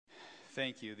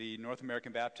Thank you. The North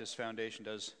American Baptist Foundation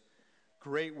does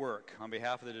great work on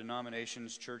behalf of the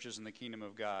denominations, churches, and the kingdom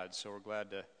of God. So we're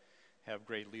glad to have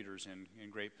great leaders in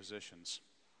great positions.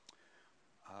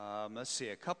 Let's see,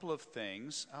 a couple of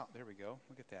things. Oh, there we go.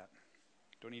 Look at that.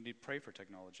 Don't need to pray for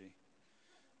technology.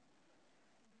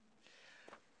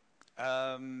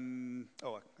 I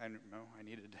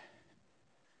needed to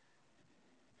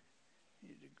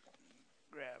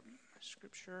grab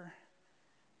scripture.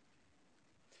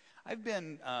 I've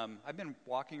been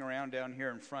walking around down here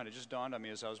in front. It just dawned on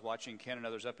me as I was watching Ken and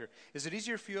others up here. Is it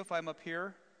easier for you if I'm up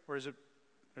here, or is it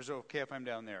okay if I'm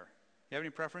down there? You have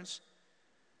any preference?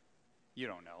 You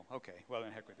don't know. Okay. Well,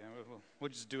 then heck with it. We'll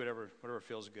just do whatever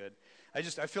feels good. I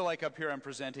feel like up here I'm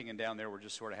presenting, and down there we're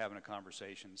just sort of having a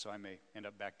conversation. So I may end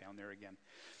up back down there again.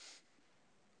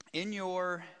 In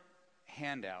your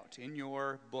handout, in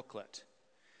your booklet,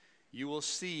 you will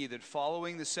see that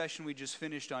following the session we just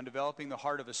finished on developing the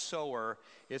heart of a sower,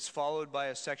 it's followed by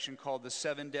a section called the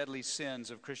 7 Deadly Sins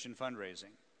of Christian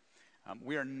Fundraising.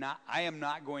 I am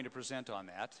not going to present on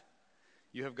that.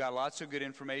 You have got lots of good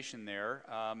information there.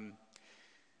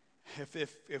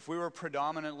 If we were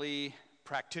predominantly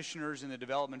practitioners in the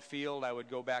development field, I would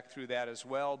go back through that as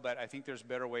well, but I think there's a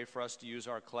better way for us to use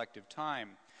our collective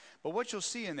time. But what you'll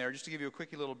see in there, just to give you a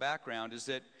quickie little background, is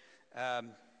that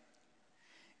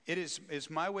it is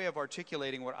my way of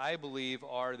articulating what I believe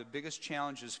are the biggest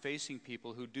challenges facing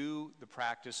people who do the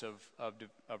practice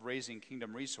of raising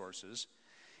kingdom resources.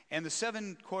 And the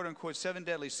 7, quote-unquote, 7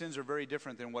 deadly sins are very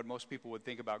different than what most people would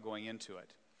think about going into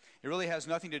it. It really has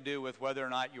nothing to do with whether or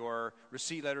not your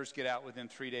receipt letters get out within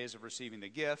 3 days of receiving the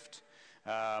gift,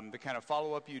 the kind of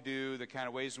follow-up you do, the kind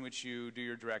of ways in which you do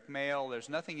your direct mail. There's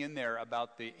nothing in there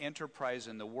about the enterprise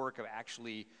and the work of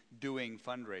actually doing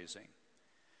fundraising.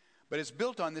 But it's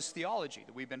built on this theology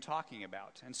that we've been talking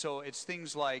about. And so it's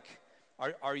things like,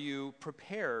 are you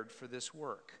prepared for this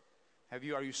work?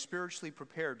 Are you spiritually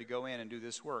prepared to go in and do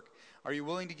this work? Are you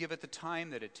willing to give it the time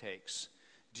that it takes?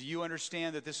 Do you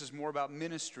understand that this is more about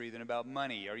ministry than about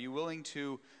money? Are you willing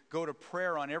to go to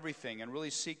prayer on everything and really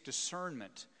seek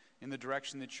discernment in the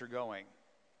direction that you're going?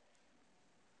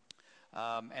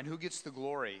 And who gets the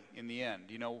glory in the end?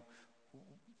 You know,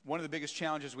 one of the biggest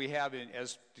challenges we have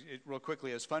real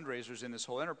quickly as fundraisers in this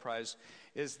whole enterprise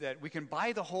is that we can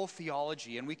buy the whole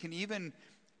theology, and we can even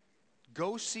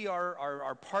go see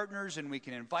our partners, and we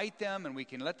can invite them, and we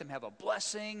can let them have a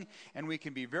blessing, and we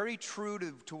can be very true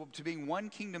to being one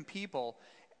kingdom people.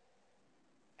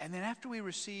 And then after we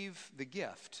receive the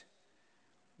gift,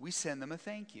 we send them a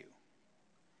thank you.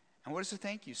 And what does the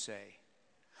thank you say?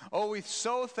 Oh, we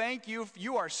so thank you.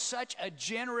 You are such a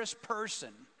generous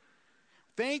person.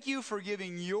 Thank you for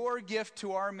giving your gift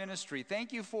to our ministry.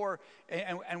 Thank you for,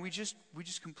 and we just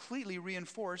completely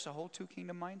reinforce a whole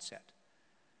two-kingdom mindset.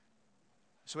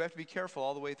 So we have to be careful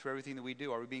all the way through everything that we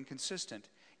do. Are we being consistent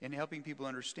in helping people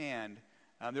understand?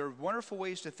 There are wonderful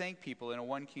ways to thank people in a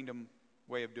one-kingdom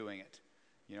way of doing it.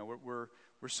 You know,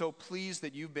 we're so pleased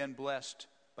that you've been blessed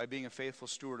by being a faithful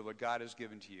steward of what God has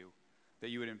given to you, that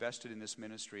you had invested in this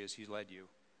ministry as He's led you.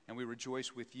 And we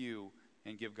rejoice with you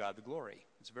and give God the glory.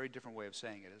 It's a very different way of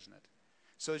saying it, isn't it?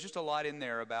 So there's just a lot in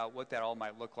there about what that all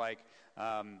might look like.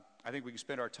 I think we can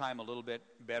spend our time a little bit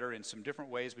better in some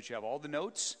different ways, but you have all the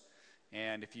notes.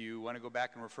 And if you want to go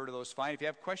back and refer to those, fine. If you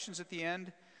have questions at the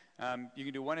end, you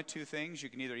can do one of two things. You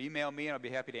can either email me and I'll be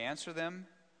happy to answer them,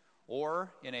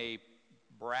 or in a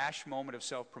brash moment of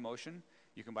self-promotion,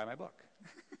 you can buy my book.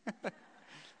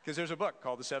 Because there's a book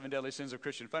called The 7 Deadly Sins of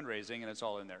Christian Fundraising, and it's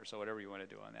all in there, so whatever you want to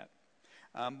do on that.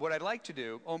 What I'd like to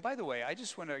do, and by the way, I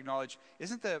just want to acknowledge,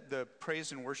 isn't the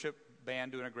praise and worship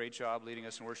band doing a great job leading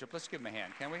us in worship? Let's give them a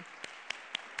hand, can we?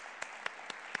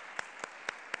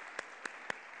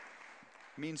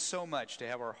 It means so much to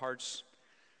have our hearts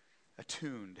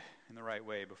attuned in the right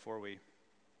way before we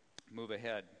move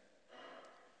ahead.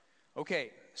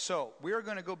 Okay, so we are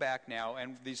going to go back now,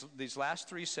 and these last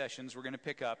 3 sessions, we're going to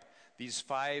pick up these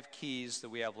 5 keys that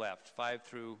we have left,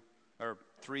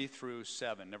 3 through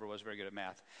 7. Never was very good at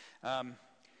math.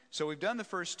 So we've done the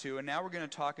first 2, and now we're going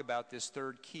to talk about this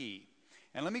 3rd key.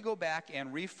 And let me go back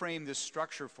and reframe this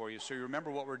structure for you so you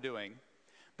remember what we're doing.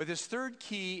 But this 3rd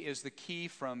key is the key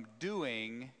from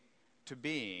doing to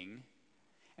being,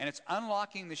 and it's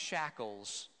unlocking the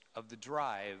shackles of the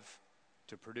drive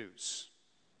to produce.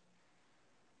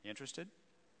 You interested?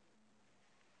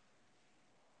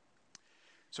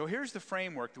 So here's the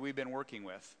framework that we've been working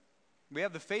with. We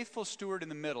have the faithful steward in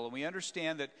the middle, and we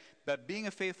understand that being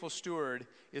a faithful steward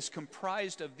is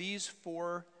comprised of these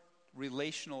 4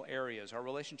 relational areas: our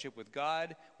relationship with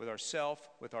God, with ourself,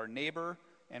 with our neighbor,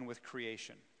 and with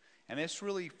creation. And this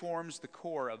really forms the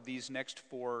core of these next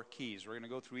 4 keys. We're going to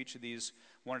go through each of these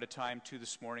one at a time, 2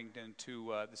 this morning and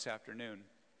 2 this afternoon.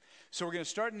 So we're going to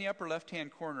start in the upper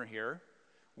left-hand corner here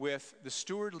with the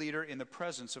steward leader in the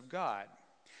presence of God.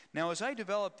 Now, as I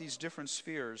developed these different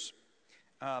spheres,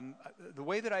 the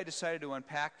way that I decided to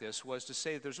unpack this was to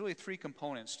say that there's really 3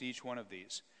 components to each one of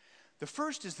these. The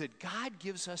first is that God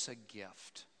gives us a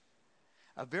gift,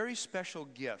 a very special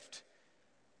gift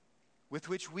with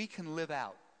which we can live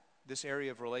out this area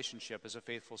of relationship as a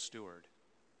faithful steward.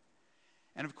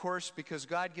 And of course, because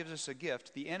God gives us a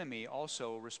gift, the enemy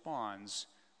also responds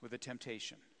with a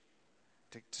temptation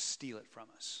to steal it from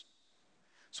us.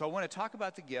 So I want to talk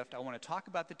about the gift, I want to talk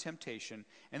about the temptation,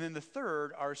 and then the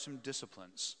third are some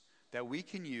disciplines that we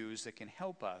can use that can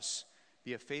help us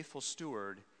be a faithful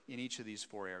steward in each of these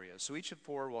 4 areas. So each of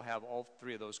 4 will have all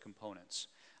 3 of those components: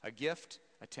 a gift,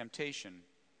 a temptation,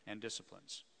 and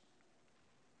disciplines.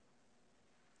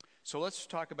 So let's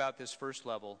talk about this first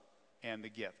level and the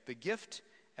gift. The gift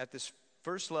at this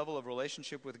first level of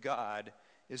relationship with God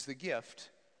is the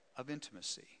gift of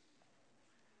intimacy.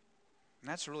 And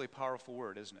that's a really powerful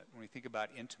word, isn't it, when we think about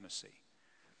intimacy?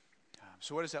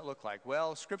 So what does that look like?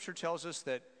 Well, Scripture tells us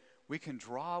that we can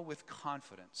draw with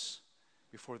confidence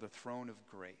before the throne of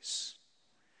grace.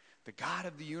 The God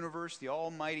of the universe, the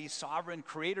almighty, sovereign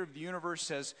creator of the universe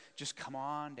says, just come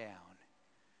on down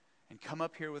and come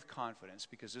up here with confidence,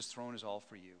 because this throne is all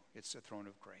for you. It's a throne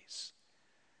of grace.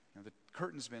 Now, the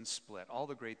curtain's been split. All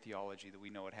the great theology that we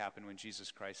know had happened when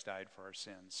Jesus Christ died for our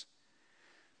sins.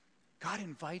 God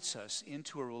invites us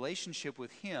into a relationship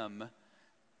with Him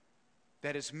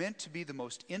that is meant to be the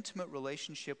most intimate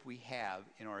relationship we have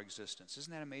in our existence.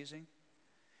 Isn't that amazing?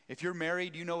 If you're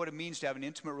married, you know what it means to have an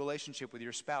intimate relationship with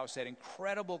your spouse, that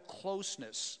incredible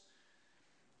closeness.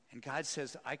 And God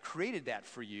says, I created that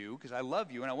for you because I love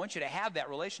you and I want you to have that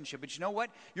relationship. But you know what?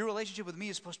 Your relationship with me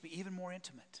is supposed to be even more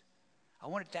intimate. I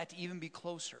want that to even be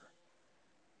closer.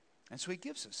 And so He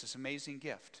gives us this amazing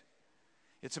gift.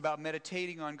 It's about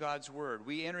meditating on God's Word.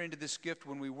 We enter into this gift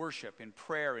when we worship, in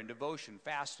prayer, in devotion,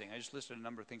 fasting. I just listed a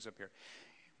number of things up here.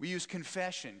 We use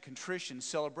confession, contrition,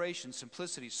 celebration,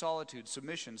 simplicity, solitude,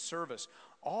 submission, service.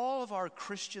 All of our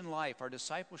Christian life, our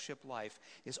discipleship life,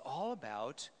 is all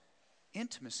about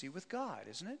intimacy with God,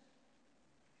 isn't it?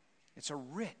 It's a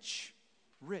rich,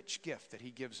 rich gift that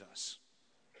He gives us.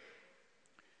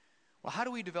 Well, how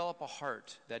do we develop a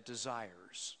heart that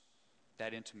desires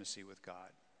that intimacy with God?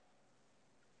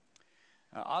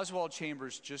 Oswald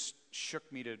Chambers just shook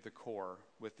me to the core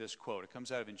with this quote. It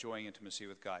comes out of Enjoying Intimacy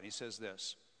with God. He says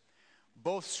this: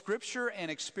 both Scripture and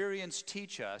experience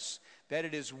teach us that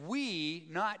it is we,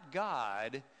 not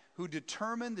God, who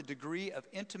determine the degree of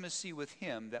intimacy with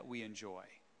Him that we enjoy.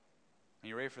 Are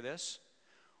you ready for this?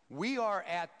 We are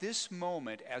at this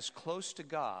moment as close to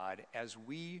God as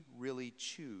we really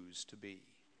choose to be.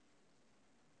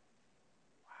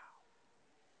 Wow.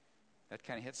 That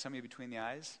kind of hit some of you between the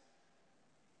eyes?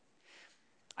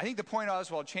 I think the point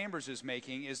Oswald Chambers is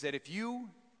making is that if you,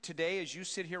 today, as you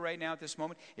sit here right now at this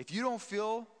moment, if you don't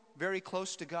feel very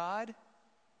close to God,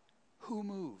 who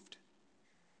moved?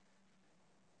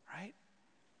 Right?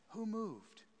 Who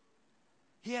moved?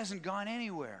 He hasn't gone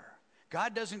anywhere.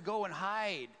 God doesn't go and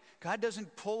hide. God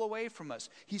doesn't pull away from us.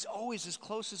 He's always as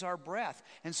close as our breath.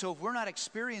 And so if we're not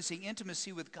experiencing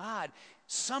intimacy with God,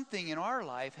 something in our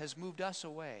life has moved us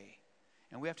away.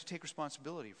 And we have to take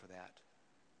responsibility for that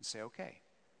and say, okay,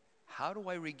 how do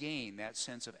I regain that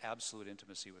sense of absolute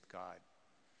intimacy with God?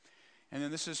 And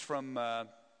then this is from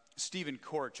Stephen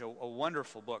Korch, a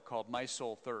wonderful book called My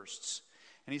Soul Thirsts.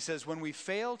 And he says, when we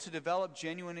fail to develop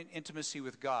genuine intimacy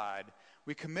with God,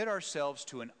 we commit ourselves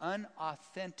to an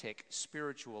unauthentic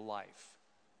spiritual life.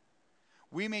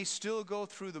 We may still go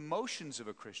through the motions of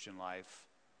a Christian life,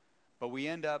 but we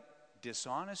end up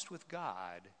dishonest with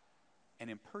God and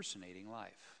impersonating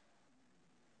life.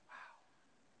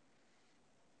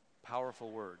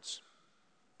 Powerful words.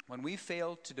 When we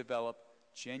fail to develop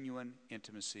genuine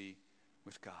intimacy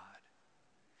with God.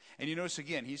 And you notice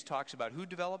again, he talks about who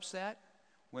develops that?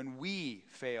 When we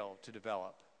fail to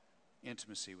develop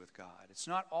intimacy with God. It's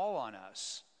not all on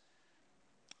us,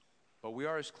 but we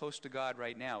are as close to God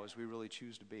right now as we really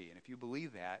choose to be. And if you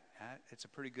believe that, it's a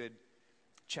pretty good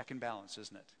check and balance,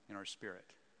 isn't it, in our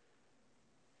spirit?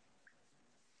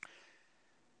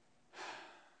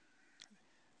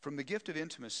 From the gift of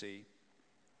intimacy,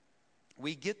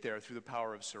 we get there through the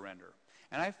power of surrender.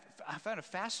 And I found a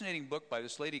fascinating book by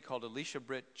this lady called Alicia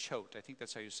Britt Choate. I think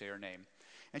that's how you say her name.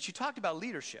 And she talked about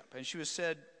leadership. And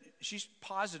she's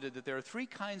posited that there are 3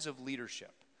 kinds of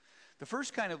leadership. The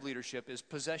first kind of leadership is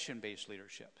possession-based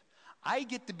leadership. I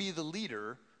get to be the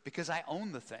leader because I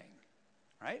own the thing.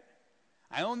 right?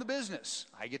 I own the business.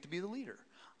 I get to be the leader.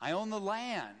 I own the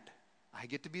land. I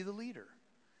get to be the leader.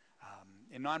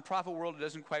 In nonprofit world, it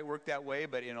doesn't quite work that way,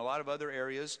 but in a lot of other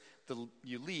areas,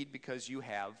 you lead because you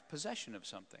have possession of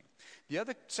something.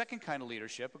 The second kind of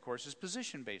leadership, of course, is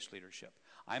position-based leadership.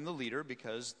 I'm the leader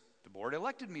because the board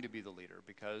elected me to be the leader,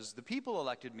 because the people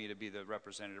elected me to be the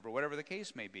representative, or whatever the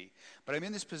case may be. But I'm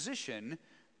in this position,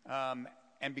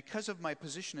 and because of my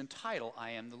position and title,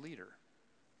 I am the leader.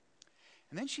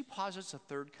 And then she posits a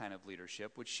third kind of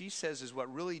leadership, which she says is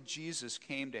what really Jesus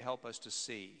came to help us to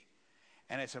see.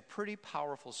 And it's a pretty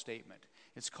powerful statement.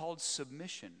 It's called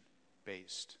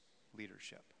submission-based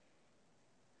leadership.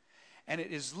 And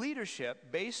it is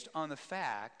leadership based on the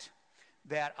fact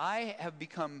that I have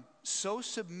become so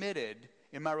submitted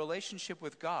in my relationship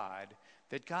with God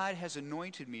that God has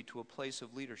anointed me to a place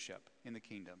of leadership in the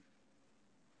kingdom.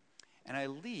 And I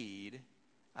lead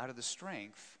out of the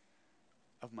strength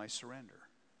of my surrender.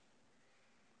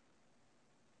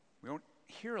 We don't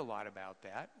hear a lot about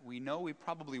that. We know we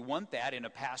probably want that in a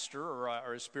pastor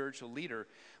or a spiritual leader,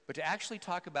 but to actually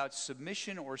talk about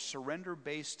submission or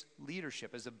surrender-based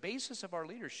leadership as the basis of our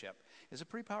leadership is a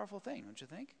pretty powerful thing, don't you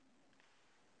think?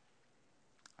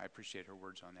 I appreciate her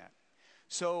words on that.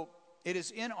 So it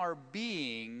is in our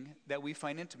being that we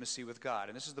find intimacy with God,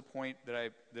 and this is the point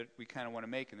that we kind of want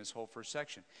to make in this whole first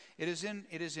section. It is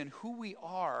in who we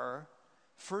are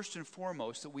first and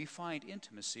foremost that we find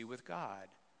intimacy with God.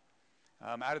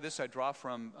 Out of this, I draw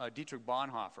from Dietrich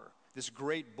Bonhoeffer, this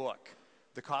great book,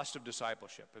 The Cost of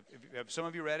Discipleship. Have some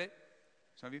of you read it?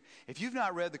 Some of you? If you've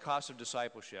not read The Cost of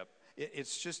Discipleship,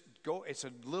 it's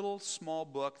a little small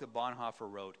book that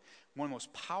Bonhoeffer wrote. One of the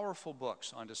most powerful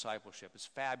books on discipleship. It's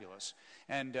fabulous.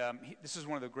 And this is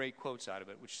one of the great quotes out of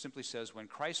it, which simply says, "When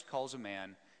Christ calls a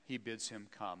man, he bids him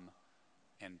come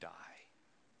and die."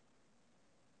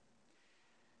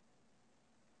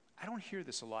 I don't hear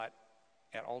this a lot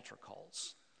at altar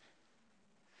calls.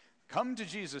 Come to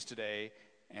Jesus today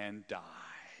and die.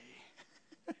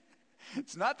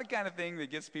 It's not the kind of thing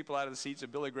that gets people out of the seats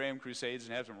of Billy Graham crusades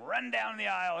and has them run down the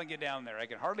aisle and get down there. I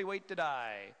can hardly wait to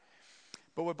die.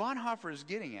 But what Bonhoeffer is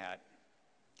getting at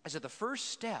is that the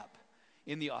first step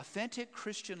in the authentic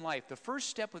Christian life, the first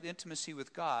step with intimacy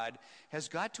with God, has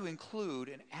got to include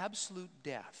an absolute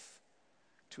death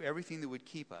to everything that would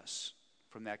keep us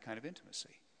from that kind of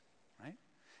intimacy. Right?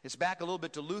 It's back a little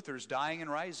bit to Luther's dying and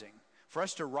rising. For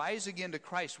us to rise again to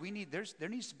Christ, there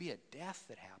needs to be a death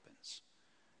that happens.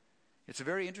 It's a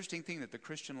very interesting thing that the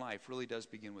Christian life really does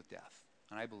begin with death,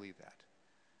 and I believe that.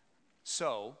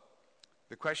 So,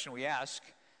 the question we ask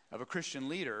of a Christian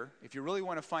leader, if you really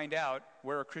want to find out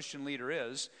where a Christian leader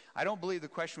is, I don't believe the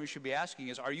question we should be asking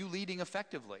is, are you leading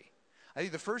effectively? I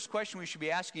think the first question we should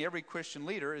be asking every Christian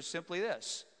leader is simply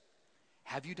this: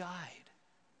 have you died?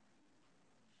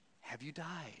 Have you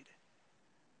died?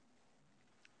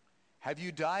 Have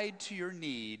you died to your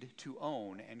need to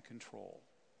own and control?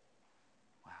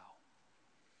 Wow.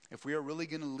 If we are really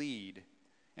going to lead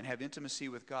and have intimacy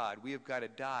with God, we have got to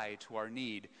die to our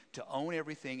need to own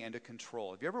everything and to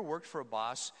control. Have you ever worked for a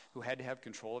boss who had to have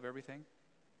control of everything?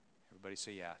 Everybody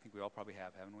say yeah. I think we all probably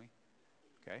have, haven't we?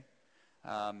 Okay.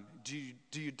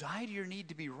 Do you die to your need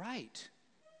to be right?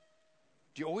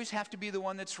 Do you always have to be the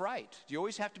one that's right? Do you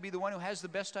always have to be the one who has the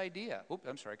best idea? Oops,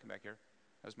 I'm sorry, come back here.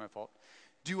 That was my fault.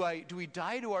 Do we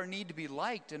die to our need to be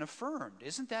liked and affirmed?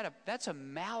 That's a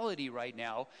malady right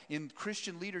now in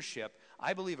Christian leadership,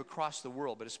 I believe across the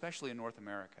world, but especially in North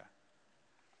America.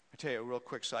 I'll tell you a real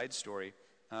quick side story.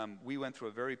 We went through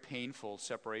a very painful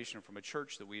separation from a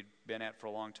church that we'd been at for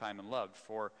a long time and loved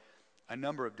for a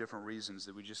number of different reasons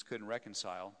that we just couldn't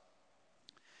reconcile.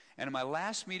 And in my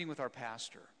last meeting with our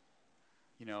pastor,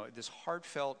 this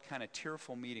heartfelt, kind of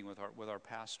tearful meeting with our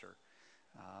pastor,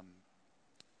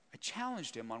 I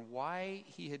challenged him on why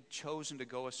he had chosen to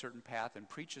go a certain path and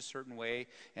preach a certain way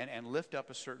and lift up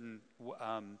a certain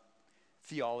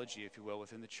theology, if you will,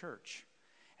 within the church.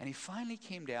 And he finally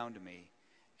came down to me,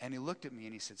 and he looked at me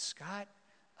and he said, "Scott,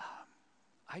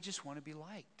 I just want to be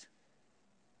liked."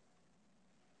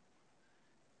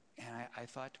 And I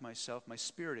thought to myself, my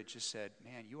spirit had just said,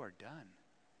 "Man, you are done.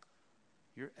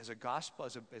 You're, as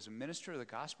a minister of the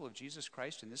gospel of Jesus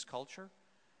Christ in this culture,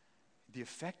 the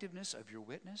effectiveness of your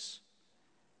witness,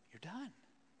 you're done."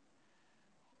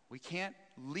 We can't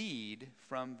lead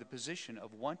from the position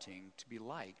of wanting to be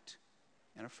liked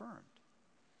and affirmed.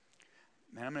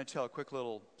 Man, I'm going to tell a quick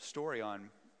little story on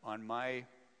my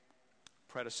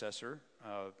predecessor,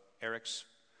 Eric's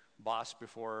boss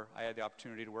before I had the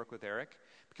opportunity to work with Eric,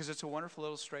 because it's a wonderful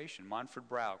illustration. Manfred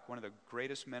Brauch, one of the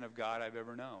greatest men of God I've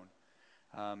ever known.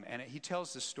 And he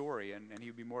tells this story, and he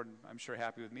would be more than, I'm sure,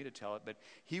 happy with me to tell it, but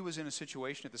he was in a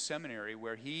situation at the seminary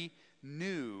where he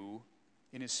knew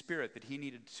in his spirit that he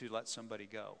needed to let somebody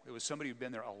go. It was somebody who'd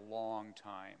been there a long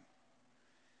time.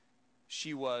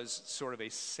 She was sort of a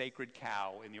sacred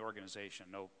cow in the organization.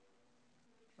 No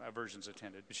aversions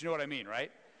attended, but you know what I mean,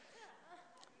 right?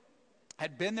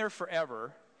 Had been there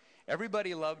forever.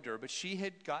 Everybody loved her, but she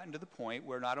had gotten to the point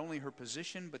where not only her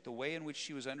position, but the way in which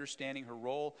she was understanding her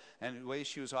role and the way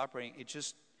she was operating,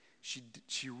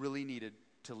 she really needed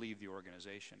to leave the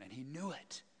organization. And he knew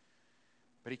it.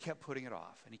 But he kept putting it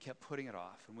off, and he kept putting it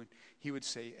off. And when he would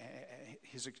say,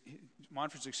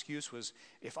 Montford's excuse was,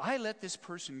 if I let this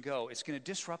person go, it's going to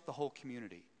disrupt the whole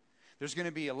community. There's going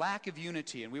to be a lack of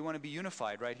unity, and we want to be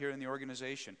unified right here in the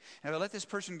organization. And if I let this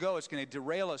person go, it's going to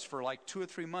derail us for like 2 or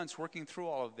 3 months working through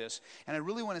all of this. And I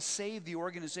really want to save the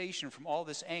organization from all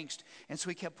this angst. And so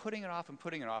he kept putting it off and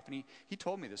putting it off. And he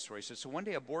told me this story. He said, so one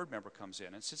day a board member comes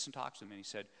in and sits and talks to him, and he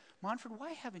said, Montford,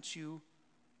 why haven't you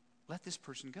let this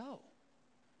person go?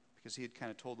 Because he had kind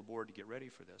of told the board to get ready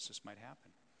for this. This might happen.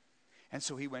 And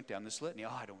so he went down this litany.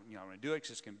 I don't want to do it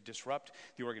because it's going to disrupt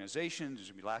the organization. There's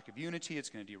going to be lack of unity. It's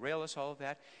going to derail us, all of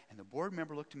that. And the board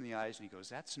member looked him in the eyes and he goes,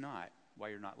 that's not why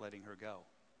you're not letting her go.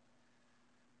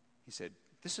 He said,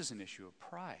 this is an issue of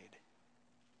pride.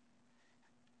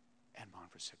 And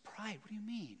Montford said, pride? What do you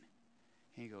mean?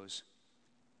 And he goes,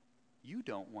 you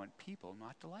don't want people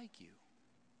not to like you.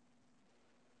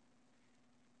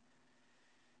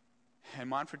 And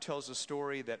Montford tells a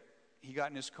story that he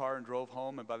got in his car and drove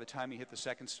home, and by the time he hit the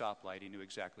second stoplight, he knew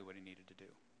exactly what he needed to do.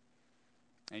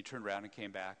 And he turned around and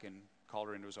came back and called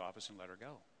her into his office and let her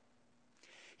go.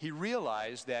 He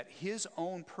realized that his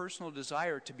own personal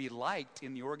desire to be liked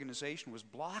in the organization was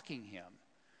blocking him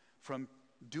from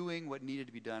doing what needed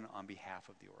to be done on behalf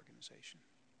of the organization.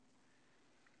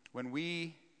 When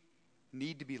we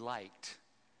need to be liked,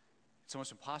 it's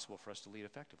almost impossible for us to lead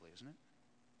effectively, isn't it?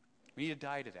 We need to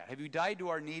die to that. Have you died to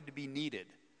our need to be needed?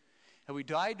 Have we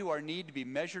died to our need to be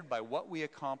measured by what we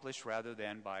accomplish rather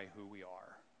than by who we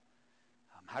are?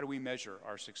 How do we measure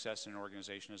our success in an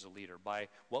organization as a leader? By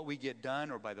what we get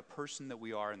done or by the person that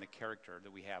we are and the character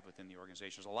that we have within the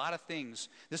organization? There's a lot of things.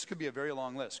 This could be a very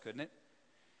long list, couldn't it?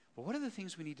 But what are the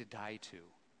things we need to die to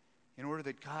in order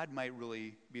that God might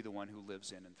really be the one who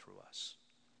lives in and through us?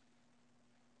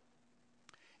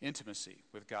 Intimacy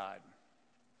with God.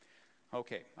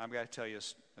 Okay, I'm going to tell you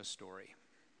a story.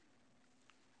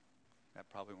 That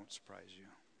probably won't surprise you.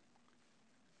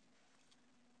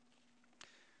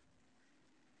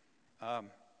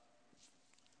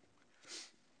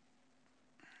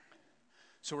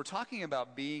 So we're talking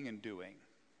about being and doing.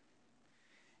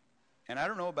 And I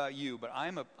don't know about you, but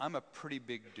I'm a pretty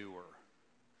big doer.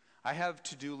 I have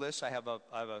to-do lists. I have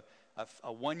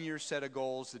a one-year set of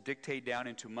goals that dictate down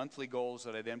into monthly goals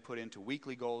that I then put into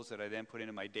weekly goals that I then put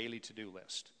into my daily to-do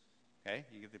list. Okay,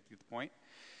 you get the point?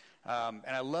 And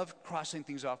I love crossing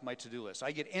things off my to-do list.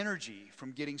 I get energy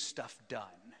from getting stuff done,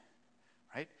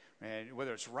 right? And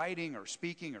whether it's writing or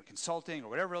speaking or consulting or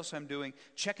whatever else I'm doing,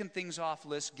 checking things off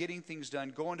lists, getting things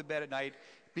done, going to bed at night,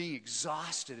 being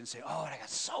exhausted and saying, oh, I got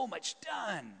so much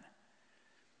done.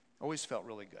 Always felt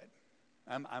really good.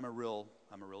 I'm a real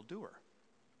doer.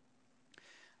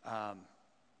 And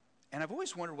I've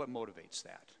always wondered what motivates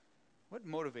that. What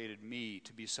motivated me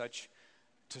to be such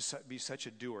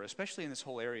a doer, especially in this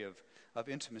whole area of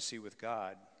intimacy with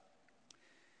God.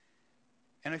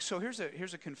 And so here's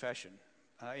a confession.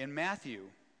 In Matthew,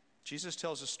 Jesus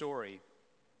tells a story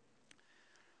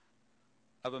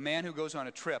of a man who goes on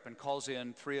a trip and calls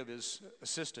in 3 of his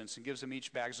assistants and gives them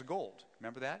each bags of gold.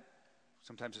 Remember that?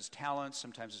 Sometimes it's talents,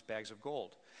 sometimes it's bags of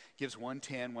gold. Gives 1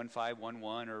 10, 1 5, 1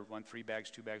 1, or 1 3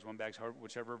 bags, 2 bags, 1 bag,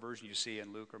 whichever version you see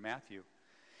in Luke or Matthew.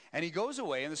 And he goes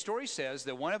away, and the story says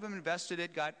that one of them invested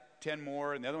it, got 10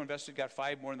 more, and the other one invested, got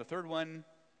 5 more, and the third one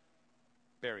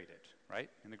buried it, right,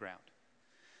 in the ground.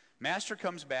 Master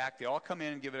comes back. They all come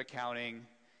in and give it accounting.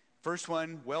 First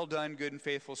one, well done, good and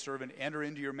faithful servant. Enter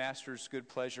into your master's good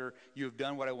pleasure. You have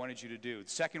done what I wanted you to do. The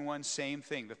second one, same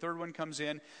thing. The third one comes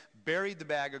in, buried the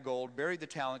bag of gold, buried the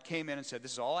talent, came in and said,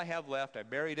 this is all I have left. I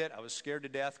buried it. I was scared to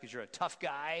death because you're a tough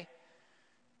guy.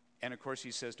 And, of course, he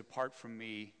says, depart from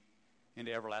me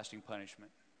into everlasting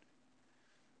punishment.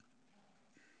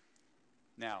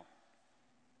 Now,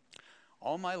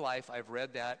 all my life I've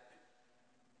read that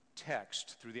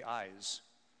text through the eyes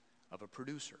of a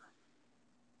producer.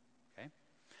 Okay?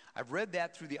 I've read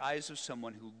that through the eyes of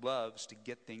someone who loves to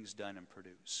get things done and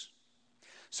produce.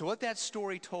 So what that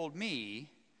story told me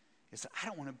is that I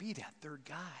don't want to be that third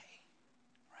guy,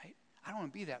 right? I don't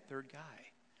want to be that third guy.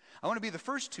 I want to be the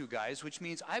first 2 guys, which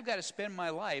means I've got to spend my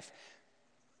life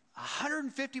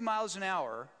 150 miles an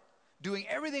hour, doing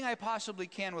everything I possibly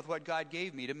can with what God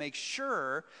gave me to make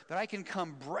sure that I can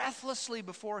come breathlessly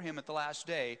before him at the last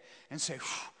day and say,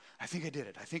 I think I did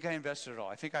it. I think I invested it all.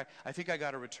 I think I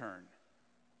got a return.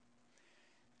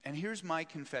 And here's my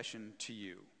confession to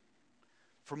you.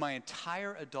 For my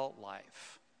entire adult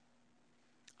life,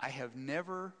 I have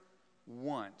never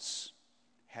once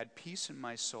had peace in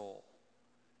my soul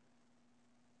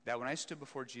that when I stood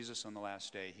before Jesus on the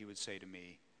last day, he would say to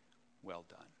me, well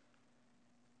done,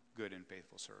 good and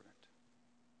faithful servant.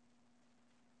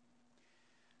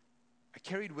 I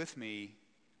carried with me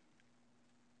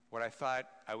what I thought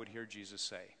I would hear Jesus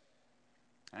say.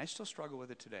 And I still struggle with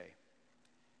it today.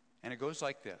 And it goes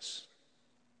like this.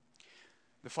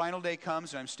 The final day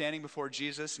comes and I'm standing before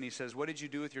Jesus and he says, what did you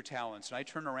do with your talents? And I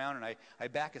turn around and I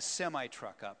back a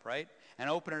semi-truck up, right? And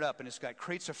I open it up and it's got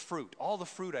crates of fruit, all the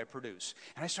fruit I produce.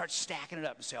 And I start stacking it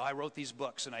up and say, I wrote these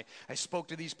books and I spoke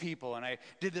to these people and I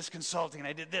did this consulting and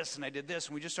I did this and I did this.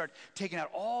 And we just start taking out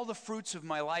all the fruits of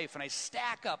my life and I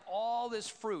stack up all this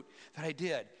fruit that I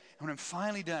did. And when I'm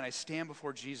finally done, I stand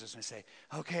before Jesus and I say,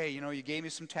 okay, you gave me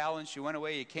some talents, you went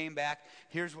away, you came back.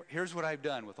 Here's what I've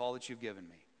done with all that you've given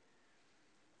me.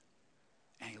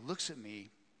 And he looks at me,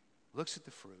 looks at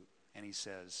the fruit, and he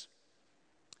says,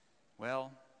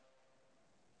 well,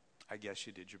 I guess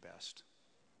you did your best.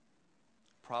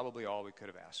 Probably all we could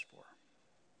have asked for.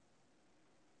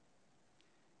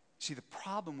 See, the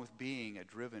problem with being a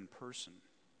driven person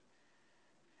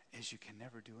is you can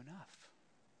never do enough.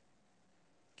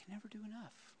 You can never do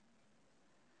enough.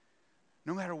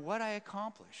 No matter what I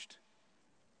accomplished,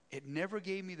 it never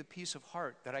gave me the peace of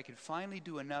heart that I could finally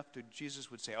do enough that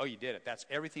Jesus would say, oh, you did it. That's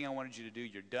everything I wanted you to do.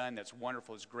 You're done. That's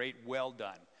wonderful. It's great. Well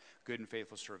done. Good and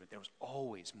faithful servant. There was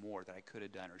always more that I could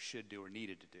have done or should do or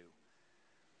needed to do.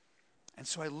 And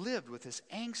so I lived with this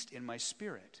angst in my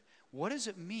spirit. What does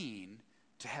it mean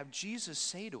to have Jesus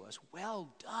say to us, well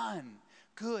done,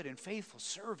 good and faithful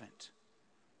servant?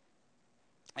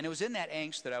 And it was in that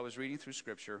angst that I was reading through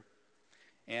Scripture.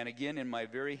 And again, in my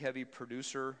very heavy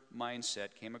producer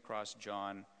mindset, came across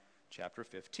John chapter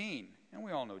 15. And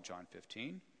we all know John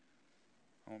 15.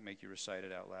 I won't make you recite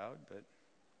it out loud, but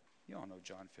you all know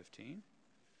John 15.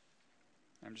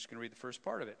 I'm just going to read the first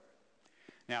part of it.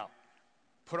 Now,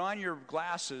 put on your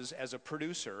glasses as a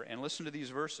producer and listen to these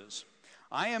verses.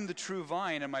 I am the true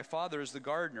vine, and my Father is the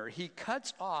gardener. He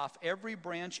cuts off every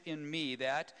branch in me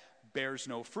that bears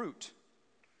no fruit,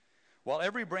 while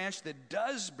every branch that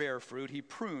does bear fruit, he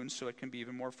prunes so it can be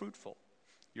even more fruitful.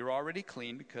 You're already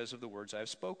clean because of the words I have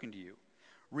spoken to you.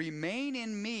 Remain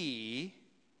in me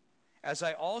as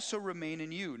I also remain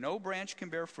in you. No branch can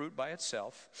bear fruit by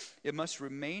itself. It must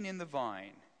remain in the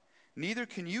vine. Neither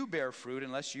can you bear fruit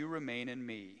unless you remain in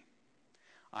me.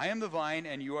 I am the vine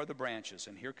and you are the branches.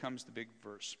 And here comes the big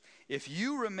verse. If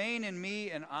you remain in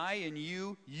me and I in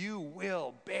you, you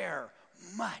will bear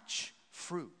much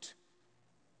fruit.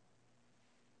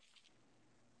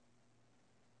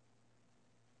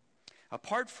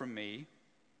 Apart from me,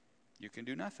 you can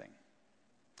do nothing.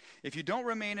 If you don't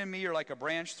remain in me, you're like a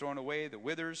branch thrown away that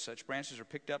withers. Such branches are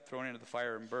picked up, thrown into the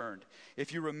fire, and burned.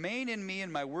 If you remain in me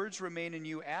and my words remain in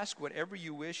you, ask whatever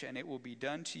you wish, and it will be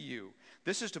done to you.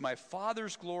 This is to my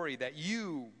Father's glory, that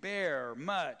you bear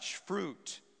much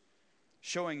fruit,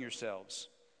 showing yourselves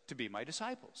to be my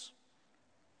disciples.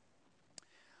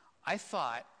 I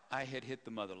thought I had hit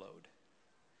the mother lode.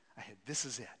 This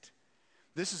is it.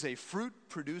 This is a fruit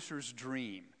producer's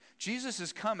dream. Jesus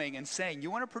is coming and saying,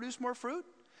 you want to produce more fruit?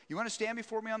 You want to stand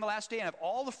before me on the last day and have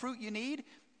all the fruit you need?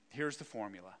 Here's the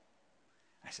formula.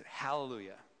 I said,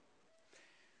 hallelujah.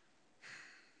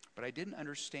 But I didn't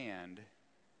understand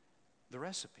the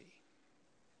recipe.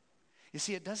 You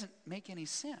see, it doesn't make any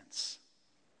sense.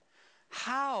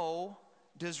 How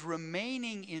does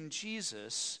remaining in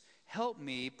Jesus help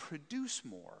me produce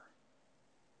more?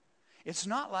 It's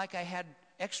not like I had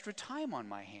extra time on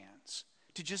my hands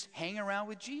to just hang around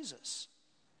with Jesus.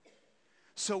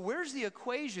 So where's the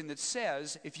equation that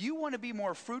says if you want to be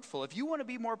more fruitful, if you want to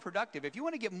be more productive, if you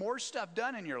want to get more stuff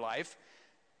done in your life,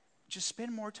 just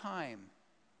spend more time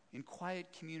in quiet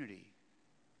community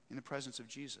in the presence of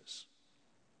Jesus?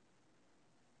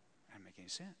 That doesn't make any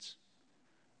sense.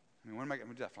 I mean, when am I going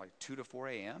to do that? From like 2 to 4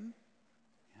 a.m.?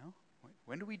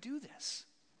 When do we do this?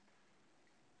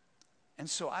 And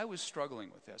so I was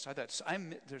struggling with this. I thought,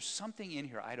 there's something in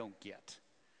here I don't get.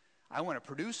 I want to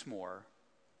produce more,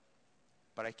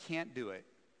 but I can't do it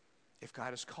if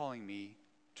God is calling me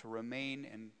to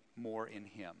remain more in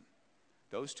him.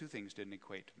 Those two things didn't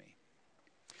equate to me.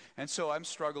 And so I'm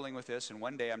struggling with this, and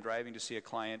one day I'm driving to see a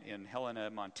client in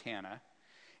Helena, Montana,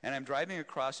 and I'm driving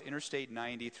across Interstate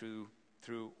 90 through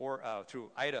through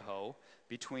Idaho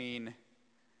between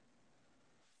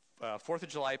 4th of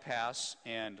July Pass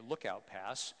and Lookout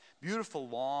Pass. Beautiful,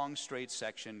 long, straight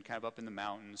section, kind of up in the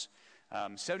mountains.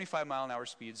 75-mile-an-hour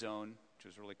speed zone, which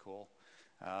was really cool.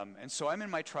 And so I'm in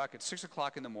my truck at 6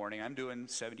 o'clock in the morning. I'm doing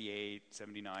 78,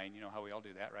 79. You know how we all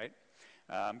do that, right?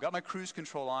 Got my cruise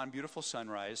control on, beautiful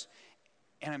sunrise.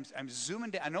 And I'm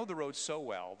zooming down. I know the road so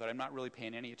well that I'm not really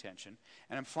paying any attention.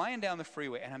 And I'm flying down the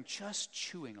freeway, and I'm just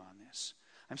chewing on this.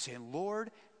 I'm saying,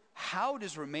 Lord, how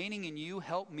does remaining in you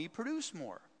help me produce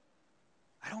more?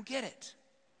 I don't get it.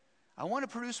 I want to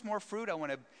produce more fruit. I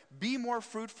want to be more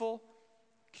fruitful.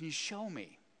 Can you show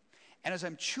me? And as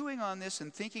I'm chewing on this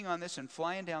and thinking on this and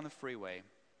flying down the freeway,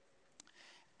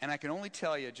 and I can only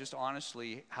tell you just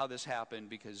honestly how this happened,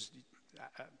 because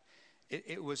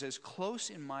it was as close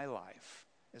in my life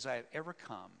as I have ever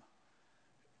come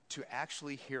to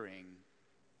actually hearing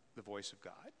the voice of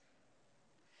God.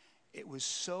 It was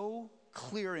so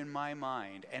clear in my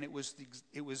mind, and it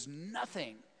was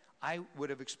nothing I would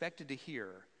have expected to hear,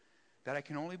 that I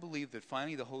can only believe that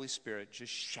finally the Holy Spirit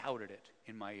just shouted it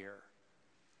in my ear.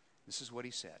 This is what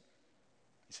he said.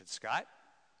 He said, Scott,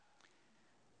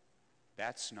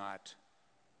 that's not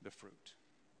the fruit.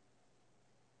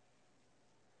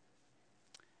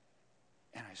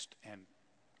 And I said,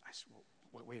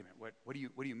 well, wait a minute, what do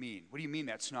you mean? What do you mean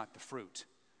that's not the fruit?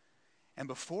 And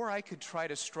before I could try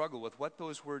to struggle with what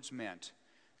those words meant,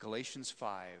 Galatians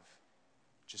 5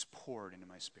 just poured into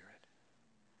my spirit.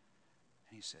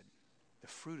 And he said, the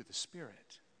fruit of the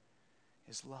Spirit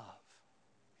is love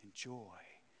and joy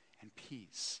and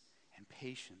peace and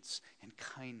patience and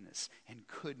kindness and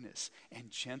goodness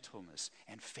and gentleness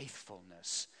and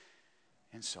faithfulness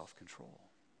and self-control.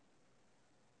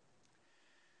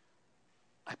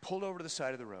 I pulled over to the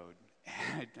side of the road,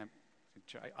 and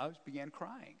I began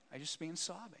crying. I just began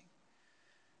sobbing.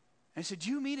 And I said, do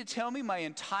you mean to tell me my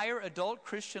entire adult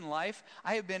Christian life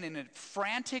I have been in a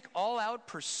frantic, all-out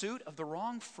pursuit of the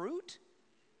wrong fruit?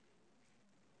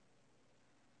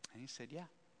 And he said, yeah,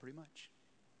 pretty much.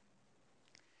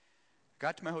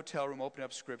 Got to my hotel room, opened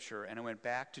up Scripture, and I went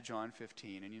back to John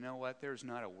 15. And you know what? There's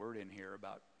not a word in here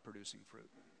about producing fruit.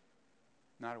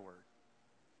 Not a word.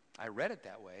 I read it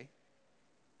that way.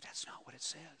 That's not what it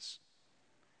says.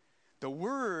 The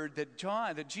word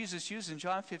that Jesus used in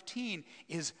John 15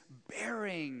 is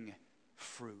bearing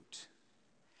fruit.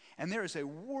 And there is a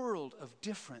world of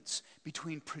difference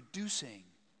between producing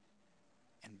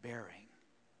and bearing.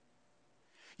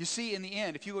 You see, in the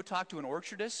end, if you go talk to an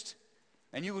orchardist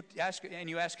and you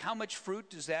ask how much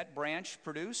fruit does that branch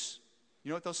produce, you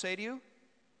know what they'll say to you?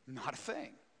 Not a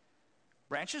thing.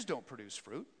 Branches don't produce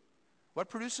fruit. What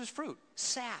produces fruit?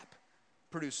 Sap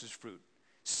produces fruit.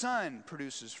 Sun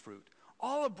produces fruit.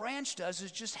 All a branch does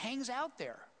is just hangs out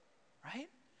there, right?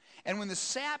 And when the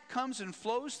sap comes and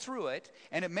flows through it,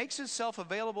 and it makes itself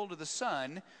available to the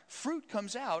sun, fruit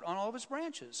comes out on all of its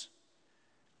branches.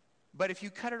 But if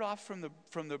you cut it off from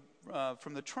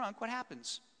the trunk, what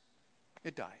happens?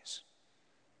 It dies.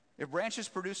 If branches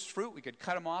produced fruit, we could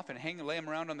cut them off and lay them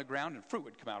around on the ground, and fruit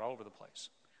would come out all over the place.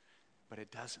 But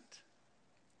it doesn't.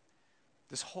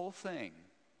 This whole thing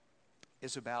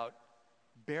is about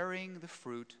bearing the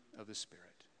fruit of the Spirit.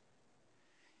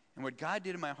 And what God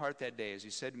did in my heart that day is he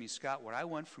said to me, Scott, what I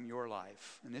want from your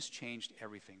life, and this changed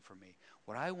everything for me,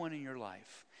 what I want in your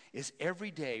life is every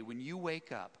day when you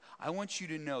wake up, I want you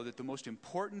to know that the most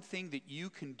important thing that you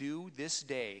can do this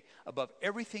day above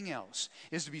everything else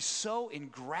is to be so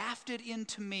engrafted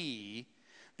into me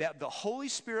that the Holy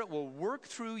Spirit will work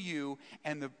through you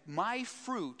and my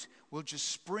fruit will just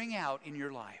spring out in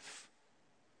your life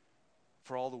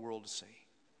for all the world to see.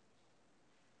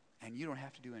 And you don't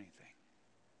have to do anything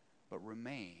but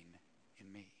remain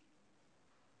in me.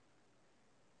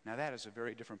 Now that is a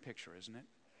very different picture, isn't it?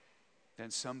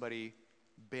 Than somebody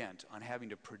bent on having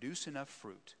to produce enough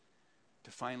fruit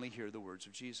to finally hear the words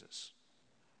of Jesus.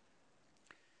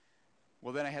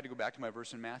 Well, then I had to go back to my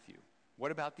verse in Matthew.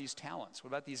 What about these talents? What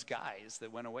about these guys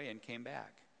that went away and came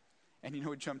back? And you know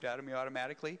what jumped out at me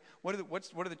automatically? What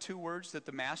are the two words that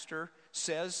the master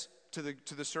says to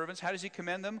the servants? How does he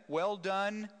commend them? Well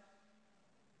done,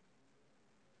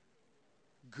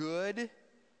 good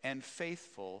and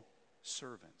faithful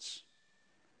servants.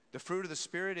 The fruit of the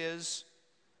Spirit is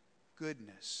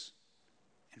goodness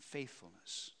and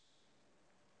faithfulness.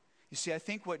 You see, I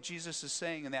think what Jesus is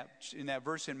saying in that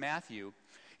verse in Matthew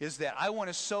is that I want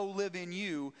to so live in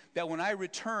you that when I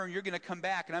return, you're going to come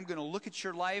back and I'm going to look at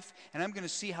your life and I'm going to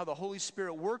see how the Holy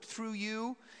Spirit worked through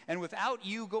you. And without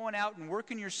you going out and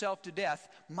working yourself to death,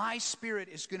 my Spirit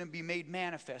is going to be made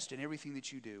manifest in everything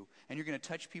that you do. And you're going to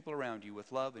touch people around you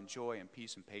with love and joy and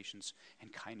peace and patience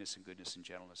and kindness and goodness and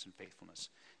gentleness and faithfulness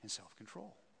and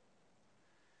self-control.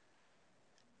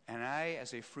 And I,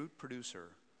 as a fruit producer,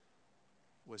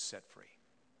 was set free.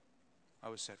 I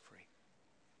was set free.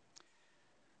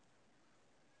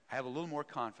 I have a little more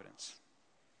confidence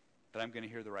that I'm going to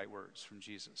hear the right words from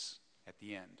Jesus at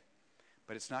the end.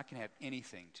 But it's not going to have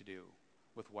anything to do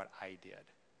with what I did.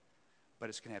 But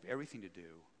it's going to have everything to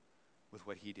do with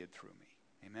what he did through me.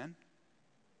 Amen?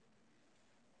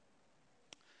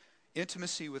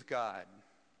 Intimacy with God.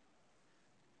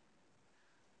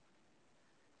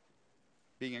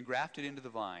 Being engrafted into the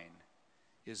vine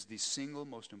is the single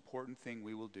most important thing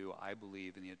we will do, I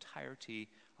believe, in the entirety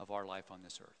of our life on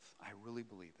this earth. I really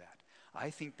believe that. I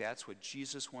think that's what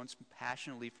Jesus wants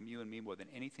passionately from you and me more than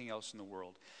anything else in the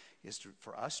world, is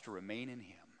for us to remain in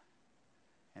him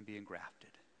and be engrafted.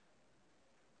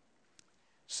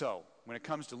 So, when it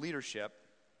comes to leadership,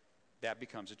 that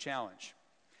becomes a challenge.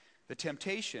 The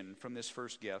temptation from this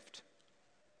first gift,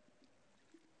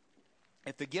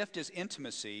 if the gift is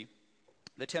intimacy,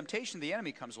 the temptation the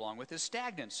enemy comes along with is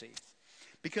stagnancy.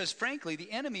 Because frankly,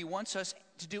 the enemy wants us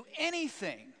to do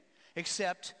anything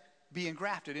except be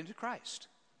engrafted into Christ.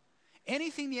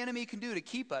 Anything the enemy can do to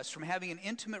keep us from having an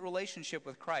intimate relationship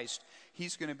with Christ,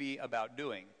 he's going to be about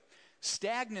doing.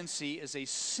 Stagnancy is a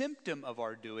symptom of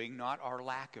our doing, not our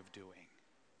lack of doing.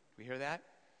 We hear that?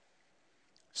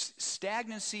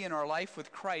 Stagnancy in our life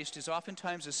with Christ is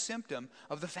oftentimes a symptom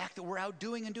of the fact that we're out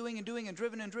doing and doing and doing and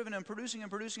driven and producing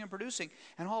and producing and producing.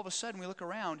 And all of a sudden we look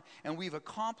around and we've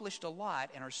accomplished a lot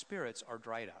and our spirits are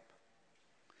dried up.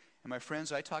 And my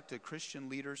friends, I talk to Christian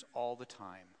leaders all the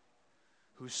time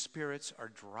whose spirits are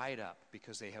dried up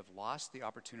because they have lost the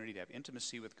opportunity to have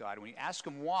intimacy with God. And when you ask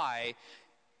them why,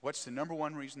 what's the number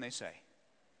one reason they say?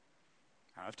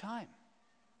 I don't have time.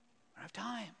 I don't have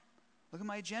time. Look at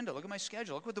my agenda. Look at my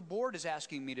schedule. Look what the board is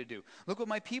asking me to do. Look what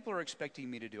my people are expecting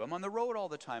me to do. I'm on the road all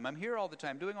the time. I'm here all the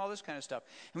time doing all this kind of stuff.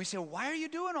 And we say, well, why are you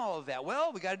doing all of that?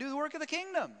 Well, we got to do the work of the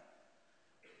kingdom.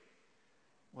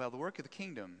 Well, the work of the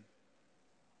kingdom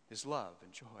is love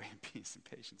and joy and peace and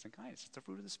patience and kindness. It's the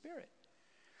fruit of the Spirit.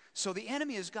 So the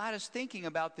enemy has got us thinking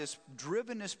about this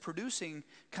drivenness producing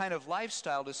kind of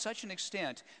lifestyle to such an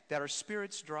extent that our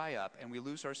spirits dry up and we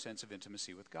lose our sense of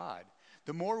intimacy with God.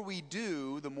 The more we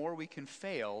do, the more we can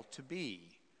fail to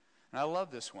be. And I love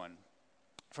this one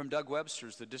from Doug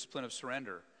Webster's The Discipline of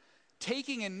Surrender.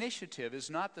 Taking initiative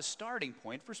is not the starting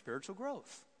point for spiritual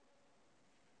growth.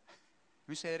 Let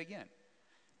me say that again.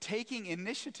 Taking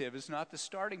initiative is not the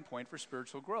starting point for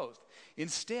spiritual growth.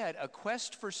 Instead of a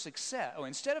quest for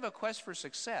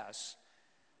success,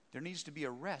 there needs to be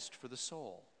a rest for the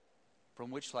soul,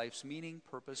 from which life's meaning,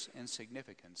 purpose, and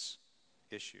significance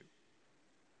issue.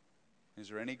 Is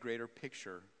there any greater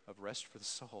picture of rest for the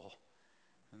soul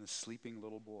than the sleeping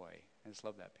little boy? I just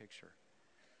love that picture.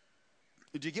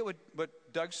 Do you get what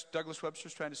Douglas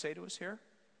Webster's trying to say to us here?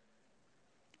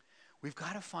 We've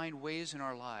got to find ways in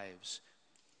our lives,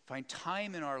 find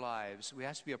time in our lives. It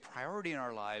has to be a priority in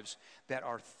our lives that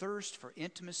our thirst for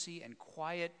intimacy and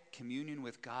quiet communion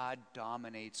with God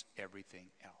dominates everything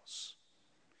else.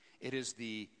 It is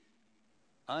the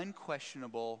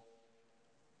unquestionable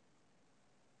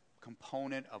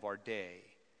component of our day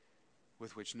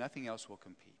with which nothing else will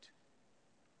compete.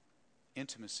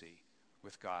 Intimacy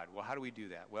with God. Well, how do we do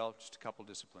that? Well, just a couple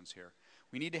disciplines here.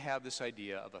 We need to have this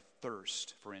idea of a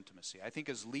thirst for intimacy. I think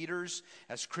as leaders,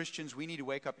 as Christians, we need to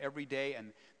wake up every day,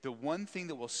 and the one thing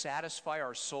that will satisfy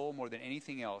our soul more than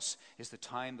anything else is the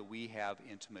time that we have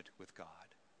intimate with God.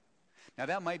 Now,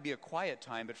 that might be a quiet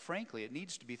time, but frankly, it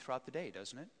needs to be throughout the day,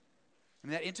 doesn't it? I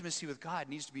mean, that intimacy with God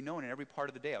needs to be known in every part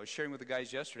of the day. I was sharing with the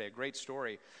guys yesterday a great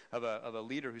story of a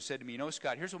leader who said to me, you know,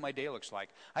 Scott, here's what my day looks like.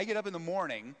 I get up in the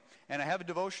morning, and I have a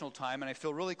devotional time, and I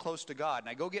feel really close to God. And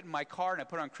I go get in my car, and I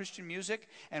put on Christian music,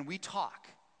 and we talk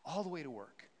all the way to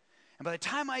work. And by the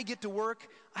time I get to work,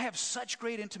 I have such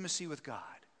great intimacy with God.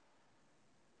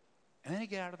 And then I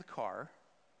get out of the car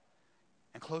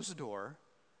and close the door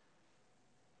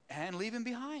and leave him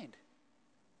behind.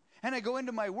 And I go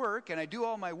into my work, and I do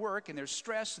all my work, and there's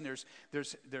stress, and there's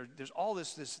all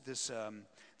this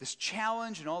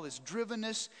challenge and all this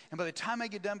drivenness. And by the time I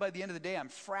get done by the end of the day, I'm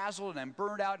frazzled, and I'm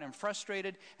burned out, and I'm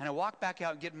frustrated. And I walk back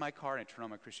out and get in my car, and I turn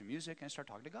on my Christian music, and I start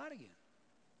talking to God again.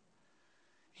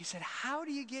 He said, how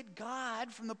do you get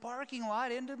God from the parking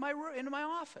lot into my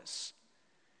office?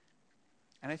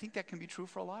 And I think that can be true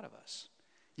for a lot of us.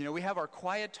 You know, we have our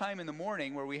quiet time in the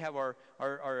morning where we have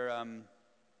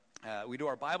we do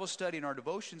our Bible study and our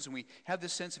devotions, and we have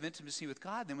this sense of intimacy with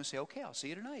God. Then we say, okay, I'll see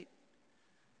you tonight.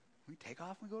 We take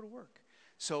off and we go to work.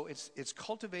 So it's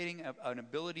cultivating an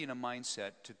ability and a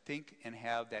mindset to think and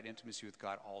have that intimacy with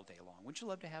God all day long. Wouldn't you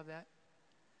love to have that?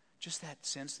 Just that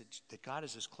sense that God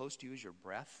is as close to you as your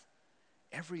breath,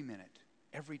 every minute,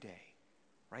 every day,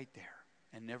 right there,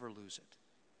 and never lose it.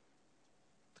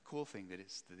 The cool thing that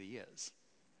He is.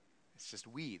 It's just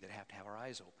we that have to have our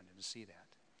eyes open and to see that.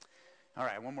 All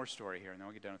right, one more story here, and then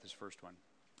we'll get done with this first one.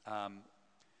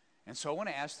 And so I want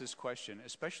to ask this question,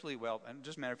 especially, well, it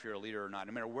doesn't matter if you're a leader or not,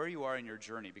 no matter where you are in your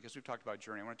journey, because we've talked about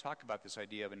journey, I want to talk about this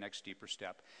idea of a next deeper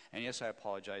step. And yes, I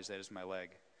apologize, that is my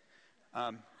leg.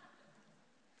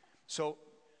 So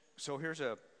here's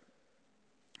a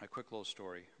quick little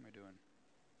story. How am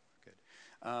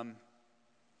I doing? Good.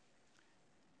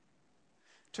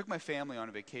 Took my family on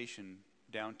a vacation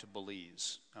down to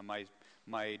Belize.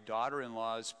 My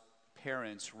daughter-in-law's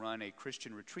parents run a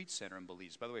Christian retreat center in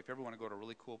Belize. By the way, if you ever want to go to a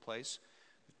really cool place,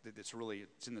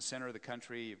 it's in the center of the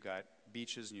country. You've got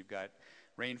beaches and you've got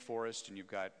rainforest and you've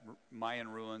got Mayan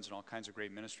ruins and all kinds of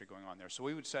great ministry going on there. So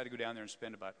we decided to go down there and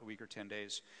spend about a week or 10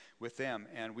 days with them.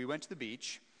 And we went to the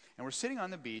beach, and we're sitting on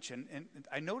the beach, and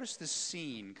I noticed this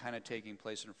scene kind of taking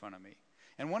place in front of me.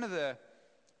 And one of the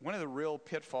real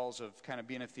pitfalls of kind of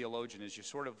being a theologian is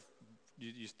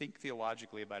you think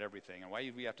theologically about everything. And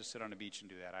why we have to sit on a beach and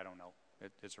do that, I don't know.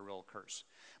 It's a real curse.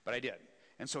 But I did.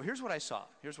 And so here's what I saw.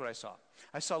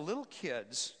 I saw little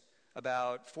kids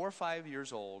about 4 or 5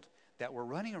 years old that were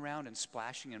running around and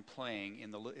splashing and playing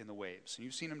in the waves. And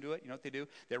you've seen them do it. You know what they do?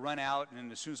 They run out, and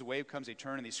then as soon as the wave comes, they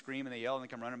turn and they scream and they yell, and they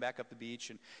come running back up the beach.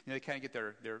 And they kind of get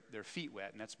their feet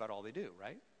wet, and that's about all they do,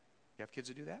 right? You have kids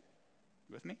that do that?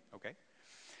 You with me? Okay.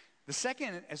 The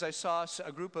second, as I saw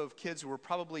a group of kids who were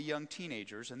probably young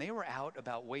teenagers, and they were out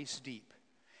about waist deep.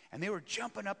 And they were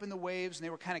jumping up in the waves, and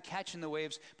they were kind of catching the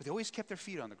waves, but they always kept their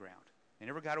feet on the ground. They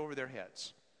never got over their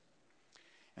heads.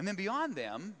 And then beyond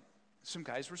them, some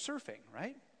guys were surfing,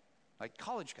 right? Like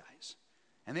college guys.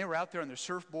 And they were out there on their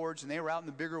surfboards, and they were out in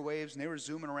the bigger waves, and they were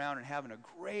zooming around and having a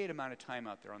great amount of time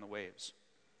out there on the waves.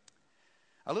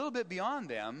 A little bit beyond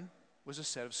them was a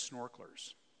set of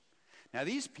snorkelers. Now,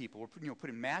 these people were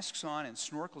putting masks on and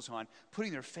snorkels on,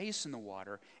 putting their face in the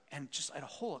water, and just a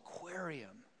whole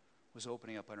aquarium was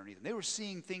opening up underneath them. They were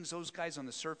seeing things those guys on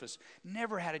the surface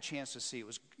never had a chance to see. It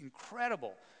was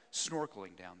incredible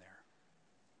snorkeling down there.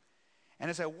 And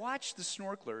as I watched the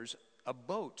snorkelers, a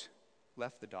boat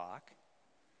left the dock,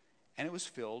 and it was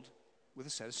filled with a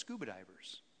set of scuba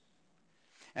divers.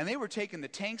 And they were taking the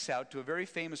tanks out to a very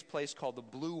famous place called the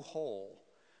Blue Hole,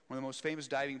 one of the most famous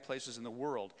diving places in the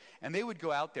world. And they would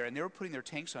go out there, and they were putting their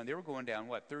tanks on. They were going down,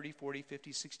 30, 40,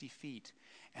 50, 60 feet.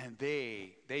 And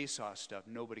they saw stuff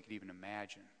nobody could even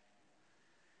imagine.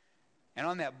 And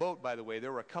on that boat, by the way,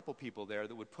 there were a couple people there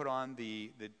that would put on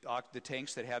the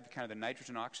tanks that had kind of the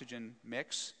nitrogen-oxygen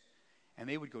mix, and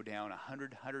they would go down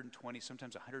 100, 120,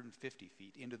 sometimes 150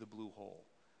 feet into the Blue Hole.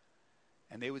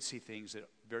 And they would see things that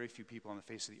very few people on the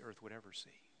face of the earth would ever see.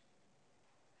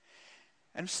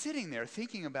 And I'm sitting there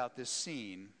thinking about this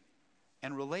scene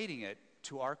and relating it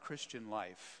to our Christian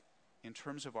life in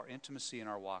terms of our intimacy and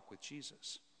our walk with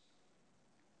Jesus.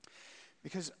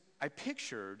 Because I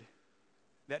pictured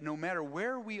that no matter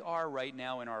where we are right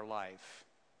now in our life,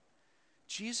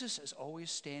 Jesus is always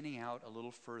standing out a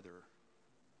little further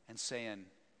and saying,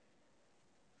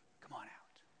 come on out.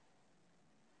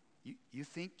 You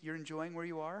think you're enjoying where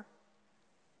you are?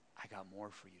 I got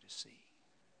more for you to see.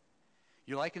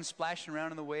 You're liking splashing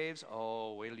around in the waves?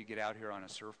 Oh, wait till you get out here on a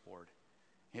surfboard.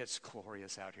 It's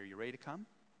glorious out here. You ready to come?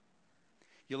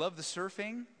 You love the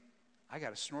surfing? I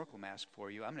got a snorkel mask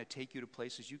for you. I'm going to take you to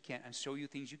places you can't and show you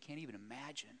things you can't even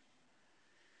imagine.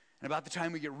 And about the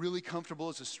time we get really comfortable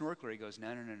as a snorkeler, he goes,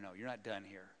 no, you're not done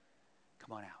here.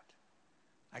 Come on out.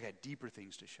 I got deeper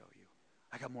things to show you.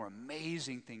 I got more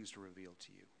amazing things to reveal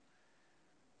to you.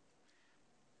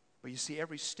 But you see,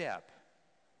 every step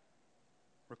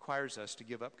requires us to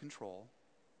give up control,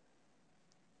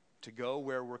 to go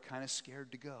where we're kind of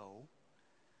scared to go,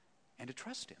 and to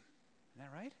trust him. Isn't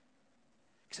that right?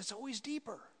 Because it's always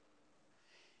deeper.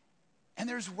 And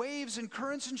there's waves and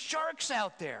currents and sharks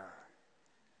out there.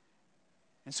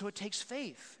 And so it takes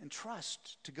faith and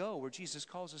trust to go where Jesus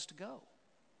calls us to go.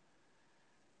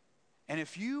 And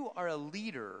if you are a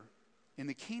leader in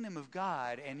the kingdom of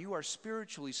God and you are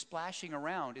spiritually splashing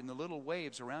around in the little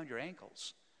waves around your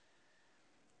ankles,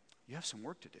 you have some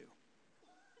work to do.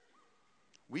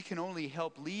 We can only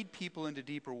help lead people into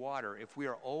deeper water if we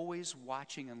are always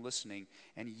watching and listening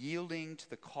and yielding to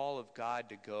the call of God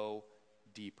to go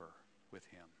deeper with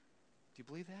him. Do you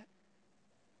believe that?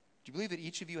 Do you believe that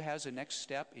each of you has a next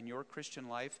step in your Christian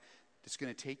life that's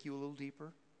going to take you a little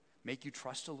deeper, make you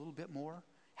trust a little bit more,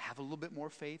 have a little bit more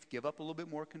faith, give up a little bit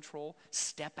more control,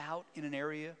 step out in an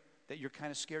area that you're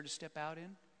kind of scared to step out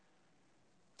in?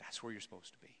 That's where you're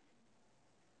supposed to be.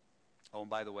 Oh, and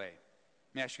by the way,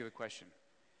 let me ask you a question.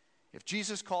 If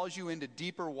Jesus calls you into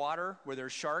deeper water where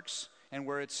there's sharks and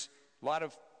where it's a lot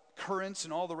of currents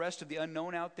and all the rest of the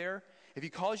unknown out there, if he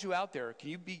calls you out there, can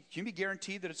you be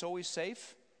guaranteed that it's always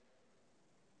safe?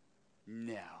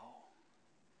 No.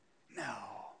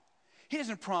 He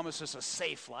doesn't promise us a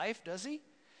safe life, does he?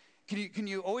 Can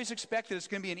you always expect that it's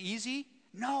going to be an easy?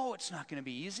 No, it's not going to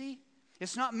be easy.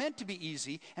 It's not meant to be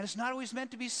easy, and it's not always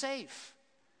meant to be safe.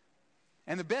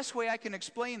 And the best way I can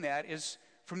explain that is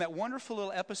from that wonderful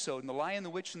little episode in The Lion, the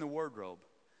Witch, and the Wardrobe,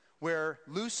 where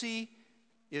Lucy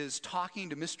is talking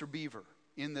to Mr. Beaver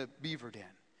in the beaver den.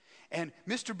 And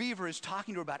Mr. Beaver is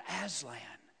talking to her about Aslan,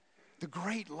 the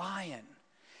great lion.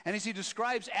 And as he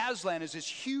describes Aslan as this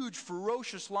huge,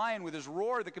 ferocious lion with his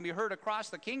roar that can be heard across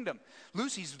the kingdom,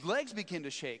 Lucy's legs begin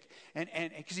to shake. And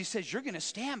because he says, you're going to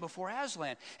stand before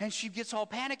Aslan. And she gets all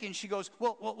panicky and she goes,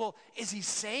 well, is he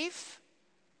safe?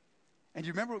 And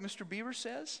you remember what Mr. Beaver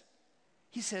says?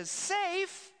 He says,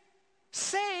 safe?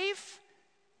 Safe?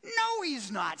 No,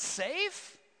 he's not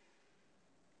safe.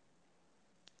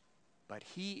 But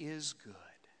he is good.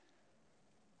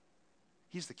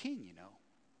 He's the king, you know.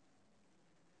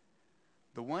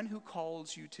 The one who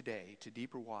calls you today to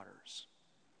deeper waters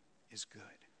is good.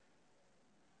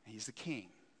 And he's the king.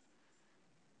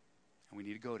 And we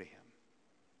need to go to him.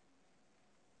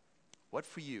 What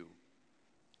for you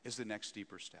is the next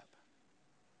deeper step?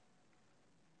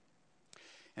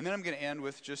 And then I'm going to end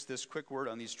with just this quick word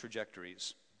on these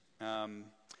trajectories.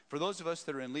 For those of us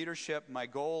that are in leadership, my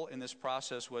goal in this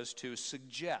process was to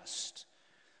suggest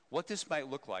what this might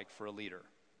look like for a leader.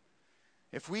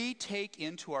 If we take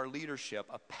into our leadership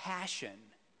a passion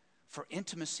for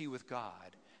intimacy with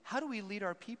God, how do we lead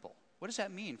our people? What does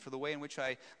that mean for the way in which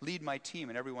I lead my team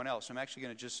and everyone else? I'm actually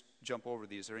going to just jump over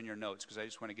these. They're in your notes because I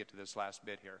just want to get to this last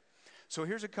bit here. So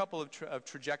here's a couple of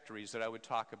trajectories that I would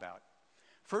talk about.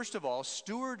 First of all,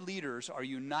 steward leaders are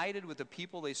united with the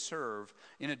people they serve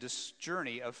in a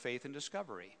journey of faith and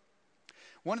discovery.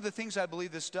 One of the things I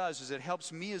believe this does is it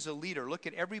helps me as a leader look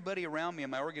at everybody around me in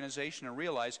my organization and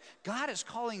realize God is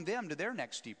calling them to their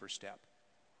next deeper step.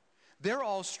 They're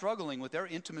all struggling with their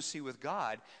intimacy with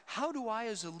God. How do I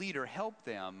as a leader help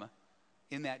them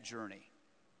in that journey?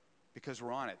 Because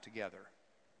we're on it together.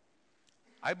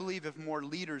 I believe if more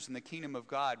leaders in the kingdom of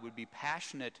God would be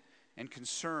passionate and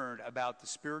concerned about the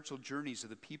spiritual journeys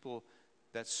of the people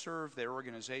that serve their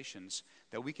organizations,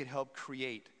 that we could help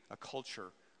create a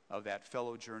culture of that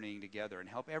fellow journeying together and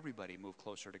help everybody move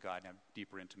closer to God and have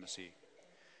deeper intimacy.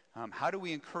 How do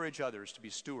we encourage others to be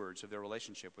stewards of their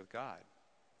relationship with God?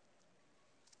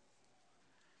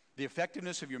 The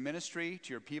effectiveness of your ministry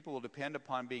to your people will depend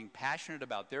upon being passionate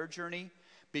about their journey,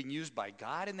 being used by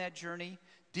God in that journey,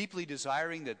 deeply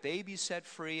desiring that they be set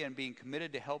free, and being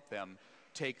committed to help them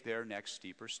take their next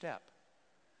deeper step.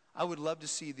 I would love to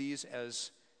see these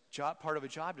as part of a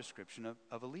job description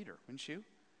of a leader, wouldn't you?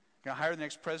 Going to hire the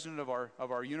next president of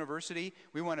our university.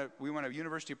 We want a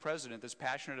university president that's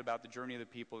passionate about the journey of the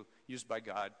people used by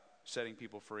God, setting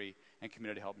people free, and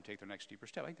committed to help them take their next deeper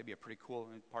step. I think that'd be a pretty cool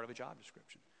part of a job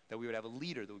description, that we would have a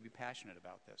leader that would be passionate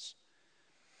about this.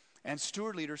 And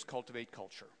steward leaders cultivate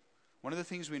culture. One of the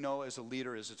things we know as a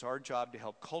leader is it's our job to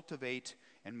help cultivate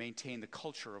and maintain the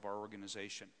culture of our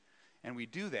organization. And we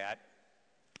do that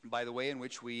by the way in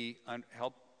which we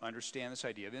help understand this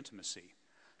idea of intimacy.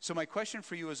 So my question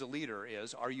for you as a leader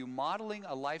is, are you modeling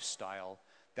a lifestyle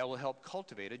that will help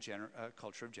cultivate a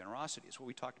culture of generosity? It's what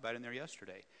we talked about in there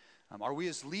yesterday. Are we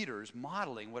as leaders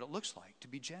modeling what it looks like to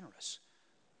be generous?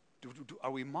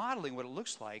 Are we modeling what it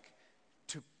looks like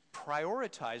to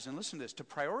prioritize, and listen to this, to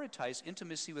prioritize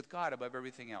intimacy with God above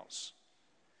everything else?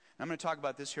 And I'm going to talk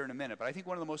about this here in a minute, but I think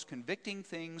one of the most convicting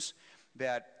things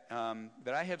that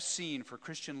I have seen for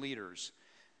Christian leaders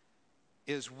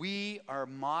is we are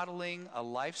modeling a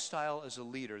lifestyle as a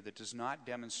leader that does not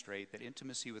demonstrate that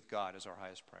intimacy with God is our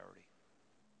highest priority.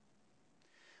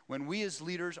 When we as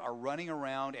leaders are running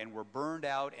around and we're burned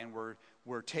out and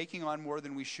we're taking on more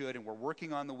than we should and we're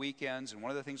working on the weekends, and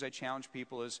one of the things I challenge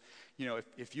people is,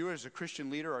 if you as a Christian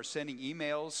leader are sending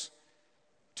emails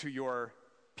to your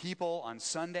people on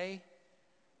Sunday,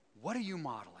 what are you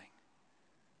modeling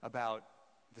about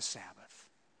the Sabbath,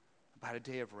 about a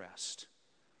day of rest,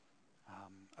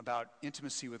 about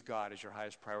intimacy with God as your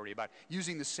highest priority, about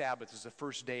using the Sabbath as the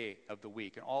first day of the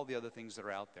week, and all the other things that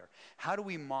are out there. How do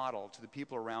we model to the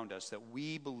people around us that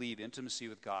we believe intimacy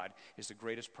with God is the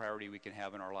greatest priority we can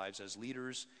have in our lives as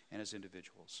leaders and as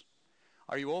individuals?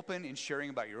 Are you open in sharing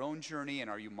about your own journey, and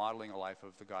are you modeling a life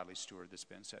of the godly steward that's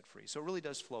been set free? So it really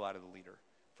does flow out of the leader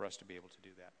for us to be able to do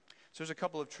that. So there's a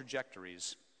couple of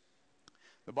trajectories.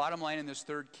 The bottom line in this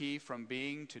third key, from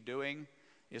being to doing,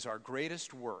 is our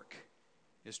greatest work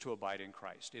is to abide in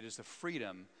Christ. It is the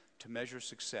freedom to measure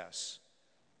success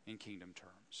in kingdom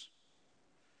terms.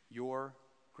 Your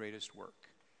greatest work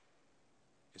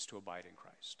is to abide in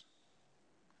Christ.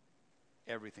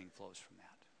 Everything flows from that.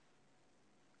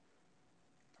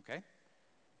 Okay?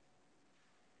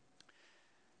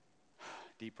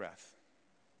 Deep breath.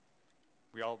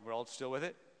 We're all still with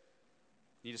it?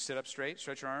 Need to sit up straight,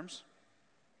 stretch your arms.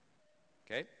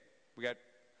 Okay? We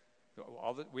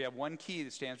have one key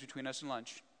that stands between us and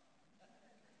lunch.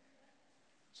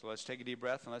 So let's take a deep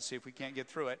breath and let's see if we can't get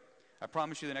through it. I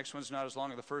promise you the next one's not as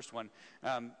long as the first one.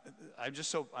 I'm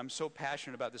so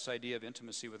passionate about this idea of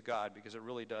intimacy with God because it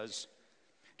really does.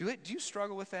 Do you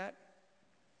struggle with that?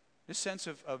 This sense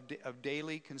of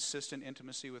daily, consistent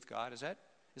intimacy with God, is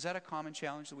that a common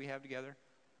challenge that we have together?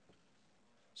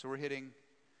 So we're hitting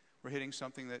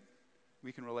something that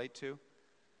we can relate to.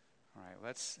 All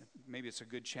right, maybe it's a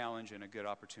good challenge and a good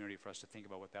opportunity for us to think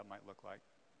about what that might look like.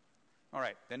 All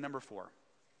right, then number 4.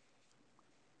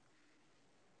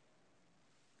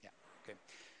 Yeah, okay.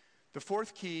 The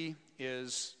fourth key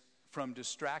is from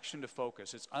distraction to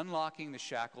focus. It's unlocking the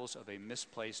shackles of a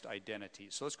misplaced identity.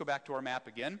 So let's go back to our map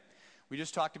again. We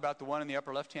just talked about the one in the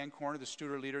upper left-hand corner, the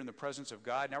steward leader in the presence of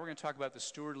God. Now we're going to talk about the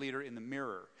steward leader in the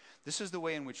mirror. This is the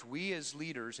way in which we as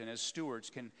leaders and as stewards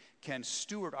can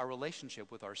steward our relationship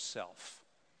with ourself.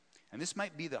 And this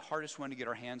might be the hardest one to get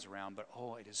our hands around, but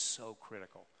it is so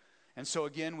critical. And so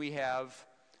again, we have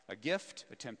a gift,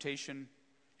 a temptation,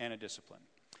 and a discipline.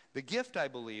 The gift, I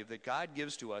believe, that God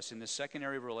gives to us in this second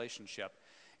area of relationship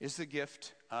is the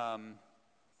gift of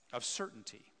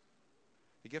certainty.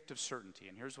 The gift of certainty.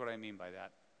 And here's what I mean by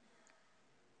that.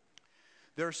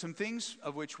 There are some things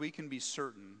of which we can be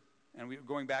certain, and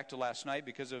going back to last night,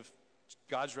 because of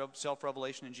God's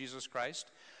self-revelation in Jesus Christ,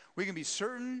 we can be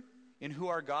certain in who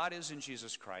our God is in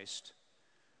Jesus Christ,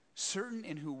 certain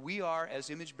in who we are as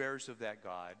image bearers of that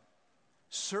God,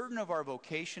 certain of our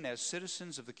vocation as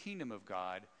citizens of the kingdom of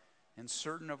God, and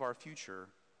certain of our future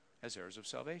as heirs of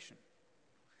salvation.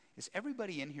 Is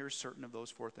everybody in here certain of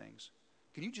those 4 things?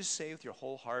 Can you just say with your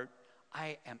whole heart,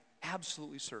 I am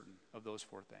absolutely certain of those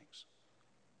 4 things?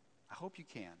 I hope you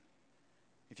can.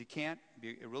 If you can't,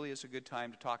 it really is a good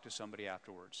time to talk to somebody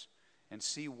afterwards and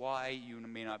see why you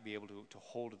may not be able to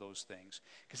hold to those things.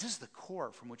 Because this is the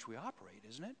core from which we operate,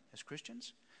 isn't it, as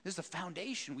Christians? This is the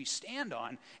foundation we stand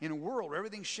on in a world where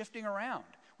everything's shifting around.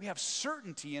 We have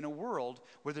certainty in a world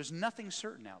where there's nothing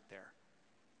certain out there.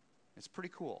 It's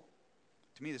pretty cool.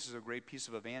 To me, this is a great piece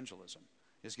of evangelism,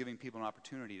 is giving people an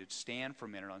opportunity to stand for a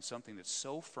minute on something that's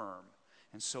so firm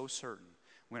and so certain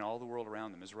when all the world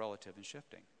around them is relative and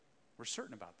shifting. We're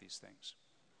certain about these things.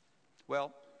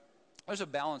 Well, there's a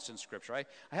balance in Scripture. I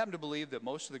happen to believe that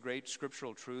most of the great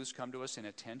scriptural truths come to us in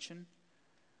a tension.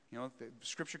 You know, the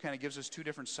Scripture kind of gives us 2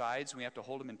 different sides, and we have to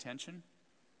hold them in tension.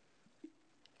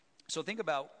 So think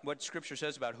about what Scripture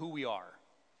says about who we are.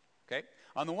 Okay?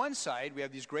 On the one side, we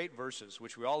have these great verses,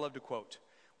 which we all love to quote.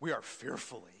 We are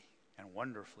fearfully and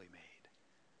wonderfully made.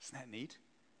 Isn't that neat?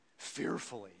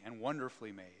 Fearfully and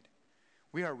wonderfully made.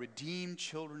 We are redeemed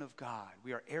children of God.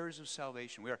 We are heirs of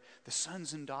salvation. We are the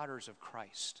sons and daughters of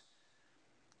Christ.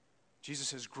 Jesus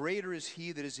says, greater is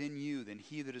he that is in you than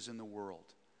he that is in the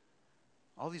world.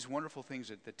 All these wonderful things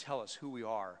that tell us who we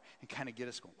are and kind of get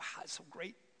us going, wow, it's so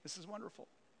great. This is wonderful.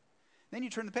 Then you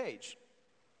turn the page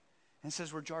and it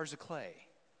says we're jars of clay.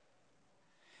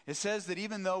 It says that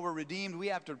even though we're redeemed, we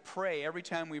have to pray every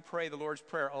time we pray the Lord's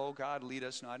Prayer, oh God, lead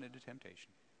us not into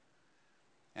temptation.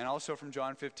 And also from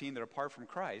John 15, that apart from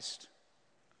Christ,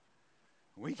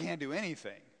 we can't do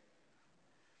anything.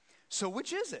 So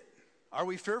which is it? Are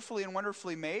we fearfully and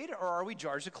wonderfully made, or are we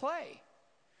jars of clay?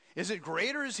 Is it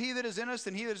greater is he that is in us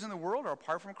than he that is in the world, or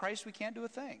apart from Christ we can't do a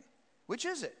thing? Which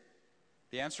is it?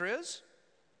 The answer is,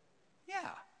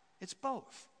 yeah, it's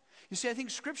both. You see, I think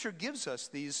Scripture gives us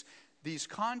these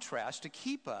contrasts to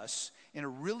keep us in a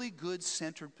really good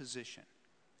centered position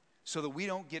so that we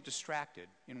don't get distracted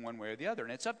in one way or the other.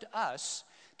 And it's up to us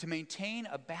to maintain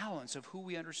a balance of who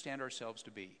we understand ourselves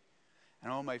to be.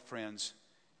 And oh, my friends,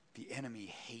 the enemy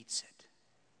hates it.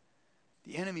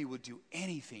 The enemy would do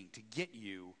anything to get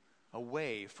you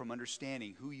away from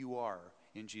understanding who you are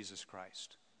in Jesus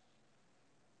Christ.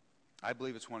 I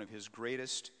believe it's one of his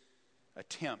greatest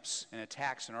attempts and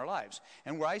attacks in our lives.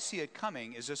 And where I see it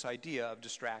coming is this idea of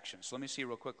distraction. So let me see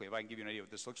real quickly if I can give you an idea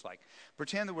what this looks like.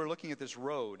 Pretend that we're looking at this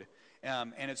road,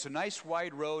 and it's a nice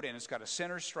wide road, and it's got a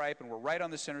center stripe, and we're right on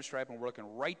the center stripe, and we're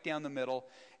looking right down the middle,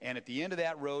 and at the end of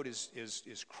that road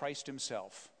is Christ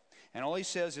himself. And all he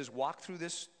says is, walk through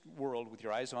this world with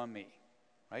your eyes on me,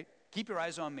 right? Keep your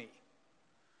eyes on me.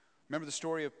 Remember the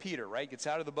story of Peter, right? Gets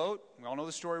out of the boat. We all know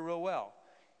the story real well.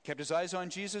 Kept his eyes on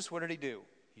Jesus. What did he do?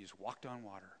 He just walked on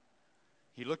water.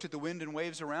 He looked at the wind and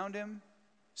waves around him,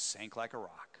 sank like a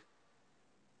rock.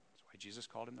 That's why Jesus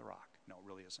called him the rock. No, it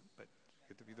really isn't, but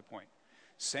get to be the point.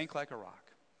 Sank like a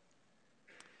rock.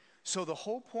 So the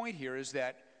whole point here is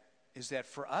that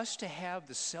for us to have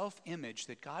the self-image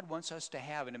that God wants us to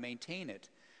have and to maintain it,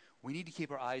 we need to keep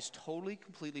our eyes totally,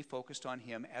 completely focused on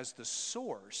him as the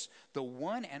source, the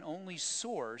one and only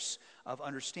source of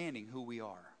understanding who we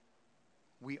are.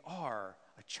 We are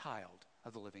a child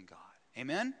of the living God.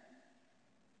 Amen?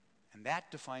 And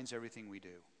that defines everything we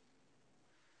do.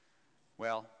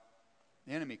 Well,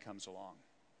 the enemy comes along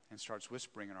and starts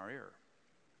whispering in our ear.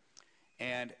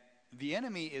 And the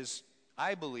enemy is,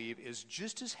 I believe, is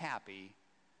just as happy.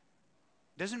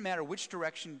 Doesn't matter which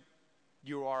direction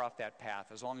you are off that path,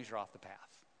 as long as you're off the path.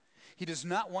 He does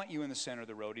not want you in the center of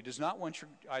the road. He does not want your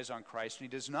eyes on Christ. And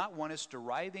he does not want us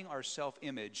deriving our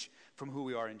self-image from who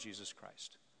we are in Jesus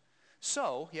Christ.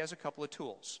 So he has a couple of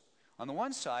tools. On the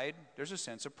one side, there's a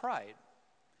sense of pride.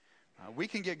 We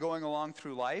can get going along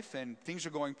through life, and things are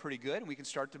going pretty good, and we can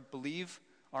start to believe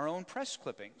our own press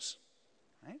clippings.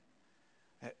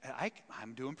 Right?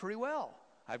 I'm doing pretty well.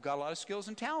 I've got a lot of skills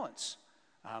and talents.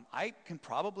 I can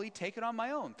probably take it on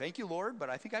my own. Thank you, Lord, but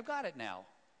I think I've got it now.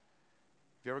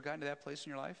 Have you ever gotten to that place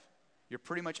in your life? You're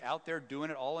pretty much out there doing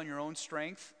it all on your own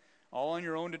strength, all on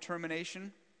your own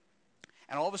determination,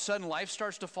 and all of a sudden life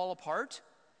starts to fall apart,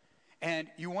 and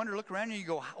you wonder, look around and you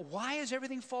go, why is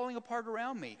everything falling apart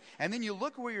around me? And then you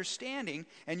look where you're standing,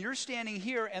 and you're standing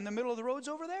here, and the middle of the road's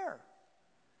over there.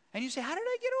 And you say, how did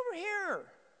I get over here?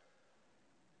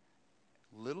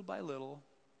 Little by little,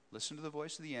 listen to the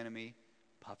voice of the enemy,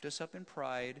 puffed us up in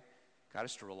pride, got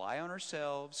us to rely on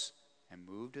ourselves, and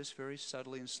moved us very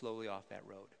subtly and slowly off that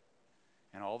road.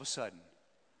 And all of a sudden,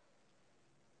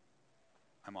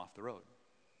 I'm off the road.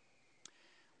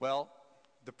 Well,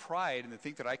 the pride and the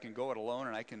think that I can go it alone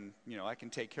and I can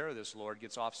take care of this, Lord,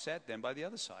 gets offset then by the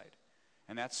other side.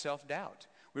 And that's self-doubt.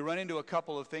 We run into a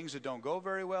couple of things that don't go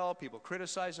very well. People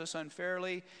criticize us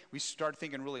unfairly. We start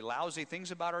thinking really lousy things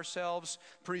about ourselves.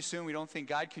 Pretty soon we don't think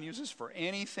God can use us for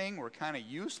anything. We're kind of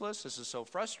useless. This is so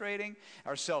frustrating.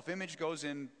 Our self-image goes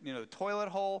in the toilet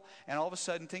hole, and all of a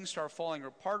sudden things start falling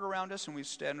apart around us, and we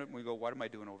stand up and we go, what am I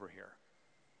doing over here?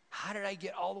 How did I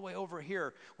get all the way over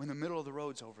here when the middle of the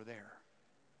road's over there?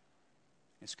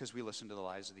 It's because we listen to the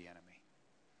lies of the enemy.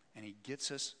 And he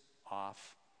gets us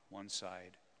off one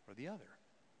side or the other.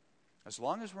 As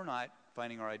long as we're not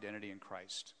finding our identity in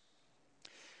Christ.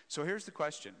 So here's the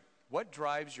question. What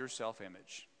drives your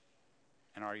self-image?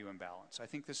 And are you in balance? I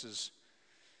think this is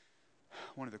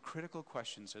one of the critical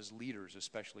questions as leaders,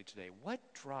 especially today. What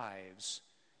drives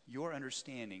your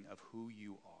understanding of who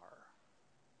you are?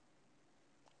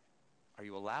 Are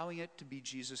you allowing it to be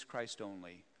Jesus Christ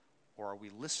only? Or are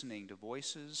we listening to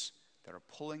voices that are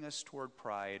pulling us toward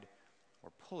pride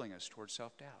or pulling us toward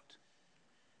self-doubt?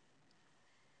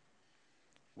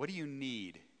 What do you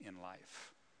need in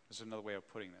life? This is another way of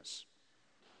putting this.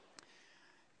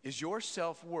 Is your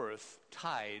self-worth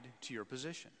tied to your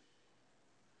position?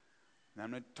 And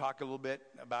I'm going to talk a little bit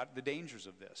about the dangers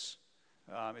of this.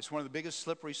 It's one of the biggest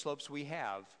slippery slopes we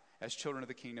have as children of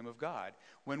the kingdom of God.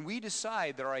 When we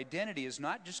decide that our identity is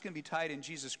not just going to be tied in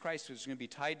Jesus Christ, but it's going to be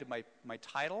tied to my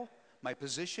title, my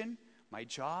position, my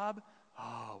job,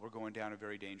 we're going down a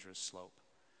very dangerous slope.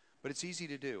 But it's easy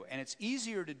to do. And it's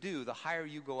easier to do the higher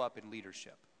you go up in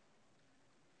leadership.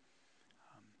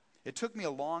 It took me a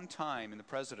long time in the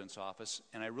president's office,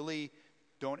 and I really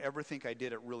don't ever think I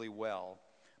did it really well,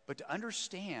 but to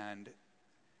understand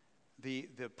the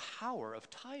power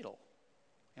of title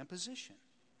and position.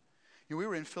 We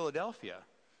were in Philadelphia,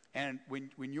 and when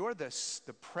you're the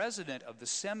president of the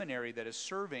seminary that is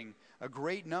serving a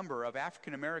great number of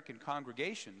African-American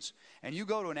congregations, and you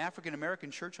go to an African-American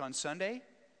church on Sunday,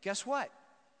 guess what?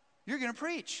 You're going to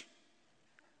preach.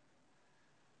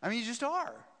 I mean, you just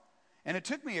are. And it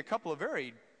took me a couple of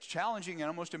very challenging and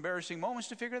almost embarrassing moments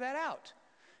to figure that out.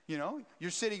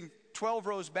 You're sitting 12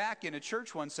 rows back in a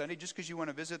church one Sunday just because you want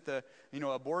to visit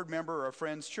a board member or a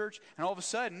friend's church, and all of a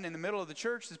sudden, in the middle of the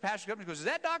church, this pastor comes and goes, is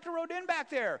that Dr. Rodin back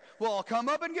there? Well, come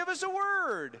up and give us a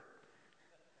word.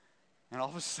 And all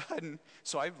of a sudden,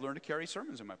 so I've learned to carry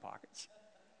sermons in my pockets.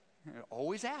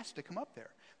 Always asked to come up there.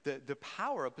 The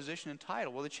power of position and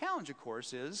title. Well, the challenge, of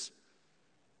course, is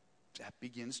that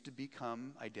begins to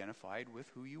become identified with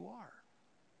who you are.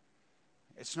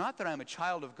 It's not that I'm a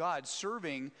child of God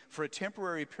serving for a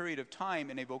temporary period of time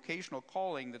in a vocational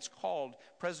calling that's called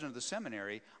president of the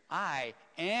seminary. I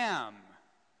am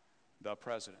the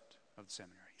president of the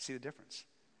seminary. You see the difference?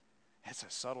 It's a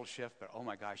subtle shift, but oh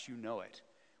my gosh, you know it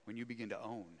when you begin to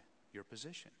own your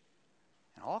position.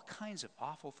 And all kinds of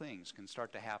awful things can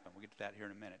start to happen. We'll get to that here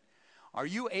in a minute. Are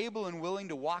you able and willing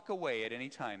to walk away at any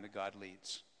time that God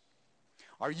leads?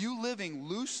 Are you living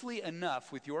loosely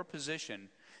enough with your position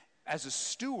as a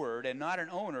steward and not an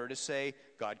owner to say,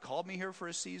 God called me here for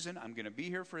a season, I'm going to be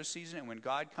here for a season, and when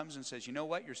God comes and says, you know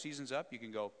what, your season's up, you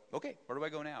can go, okay, where do I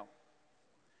go now?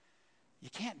 You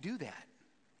can't do that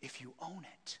if you own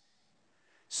it.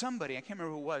 Somebody, I can't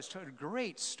remember who it was, told a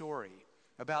great story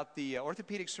about the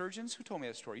orthopedic surgeons. Who told me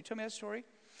that story? You told me that story?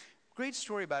 Great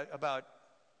story about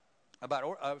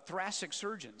thoracic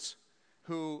surgeons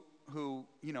who,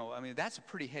 you know, I mean, that's a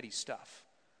pretty heady stuff.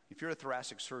 If you're a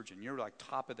thoracic surgeon, you're like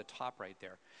top of the top right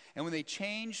there. And when they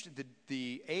changed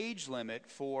the age limit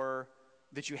for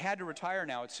that you had to retire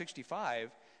now at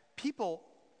 65, people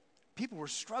were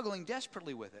struggling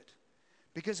desperately with it.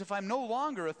 Because if I'm no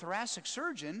longer a thoracic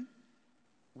surgeon,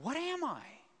 what am I?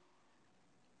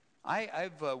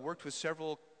 I've worked with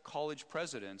several college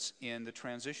presidents in the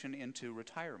transition into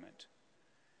retirement.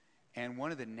 And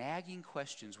one of the nagging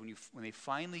questions when they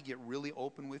finally get really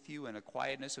open with you in a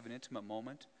quietness of an intimate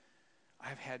moment,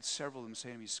 I've had several of them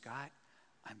say to me, Scott,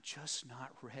 I'm just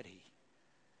not ready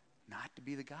not to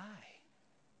be the guy.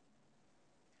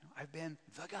 You know, I've been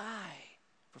the guy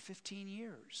for 15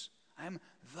 years. I'm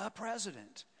the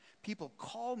president. People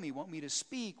call me, want me to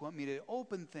speak, want me to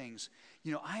open things.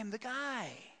 You know, I am the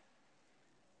guy.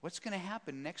 What's going to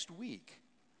happen next week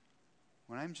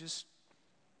when I'm just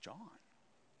John?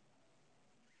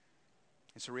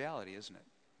 It's a reality, isn't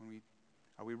it?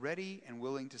 Are we ready and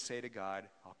willing to say to God,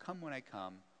 I'll come when I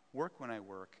come, work when I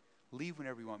work, leave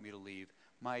whenever you want me to leave.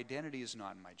 My identity is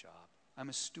not in my job. I'm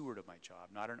a steward of my job,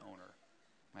 not an owner.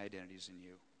 My identity is in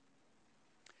you.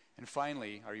 And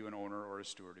finally, are you an owner or a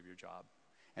steward of your job?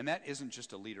 And that isn't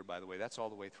just a leader, by the way. That's all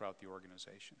the way throughout the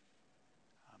organization.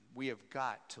 We have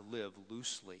got to live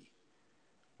loosely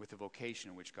with the vocation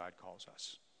in which God calls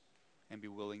us and be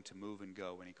willing to move and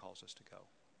go when he calls us to go.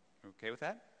 Okay with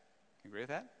that? Agree with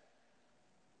that?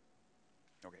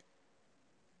 Okay.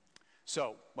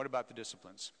 So, what about the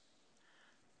disciplines?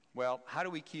 Well, how do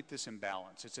we keep this in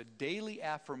balance? It's a daily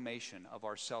affirmation of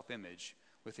our self-image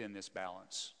within this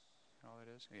balance. You know all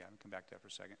it is? Yeah, I'll come back to that for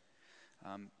a second.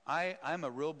 I'm a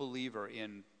real believer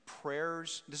in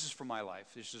prayers. This is for my life.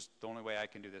 This is just the only way I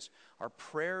can do this. Are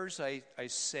prayers I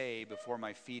say before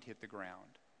my feet hit the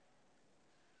ground.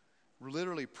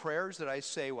 Literally prayers that I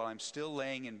say while I'm still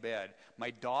laying in bed. My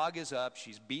dog is up.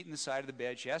 She's beating the side of the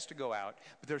bed. She has to go out.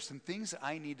 But there's some things that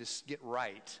I need to get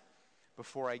right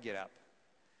before I get up.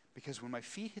 Because when my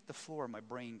feet hit the floor, my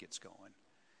brain gets going.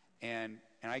 And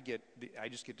I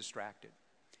just get distracted.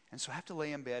 And so I have to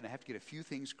lay in bed and I have to get a few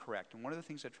things correct. And one of the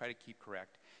things I try to keep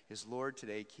correct is, Lord,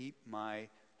 today keep my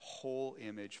whole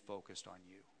image focused on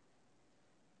you.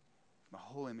 My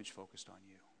whole image focused on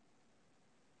you.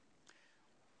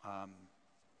 And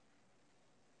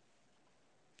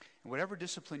whatever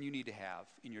discipline you need to have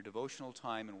in your devotional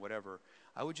time and whatever,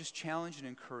 I would just challenge and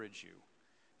encourage you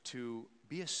to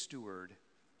be a steward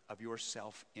of your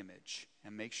self-image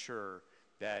and make sure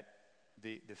that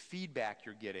the feedback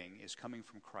you're getting is coming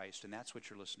from Christ, and that's what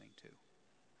you're listening to.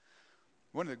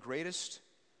 One of the greatest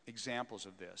examples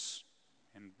of this,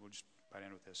 and we'll just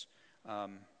end with this,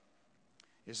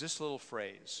 is this little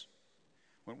phrase.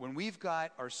 When we've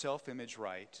got our self-image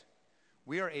right,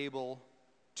 we are able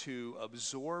to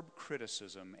absorb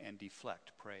criticism and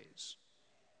deflect praise.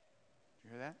 You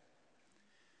hear that?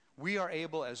 We are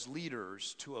able as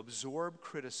leaders to absorb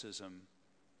criticism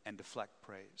and deflect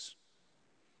praise.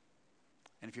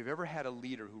 And if you've ever had a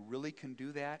leader who really can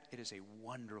do that, it is a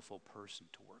wonderful person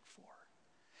to work for.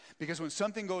 Because when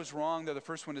something goes wrong, they're the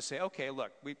first one to say, okay,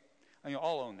 look,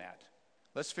 I'll own that.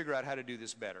 Let's figure out how to do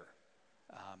this better.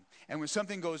 And when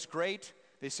something goes great,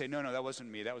 they say, no, that wasn't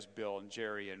me. That was Bill and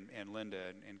Jerry and Linda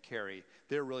and Carrie.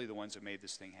 They're really the ones that made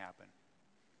this thing happen.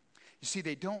 You see,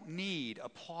 they don't need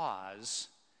applause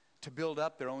to build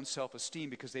up their own self-esteem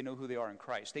because they know who they are in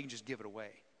Christ. They can just give it away.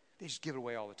 They just give it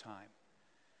away all the time.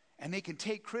 And they can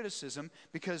take criticism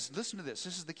because, listen to this.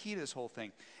 This is the key to this whole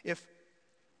thing. If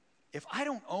I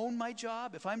don't own my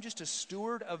job, if I'm just a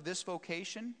steward of this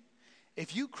vocation,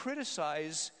 if you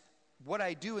criticize what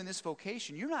I do in this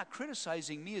vocation, you're not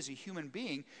criticizing me as a human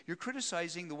being. You're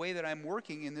criticizing the way that I'm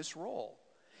working in this role.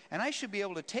 And I should be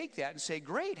able to take that and say,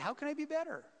 great, how can I be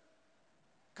better?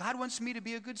 God wants me to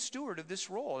be a good steward of this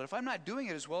role. And if I'm not doing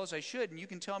it as well as I should, and you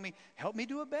can tell me, help me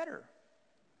do it better.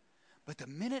 But the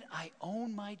minute I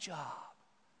own my job,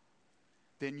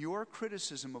 then your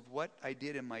criticism of what I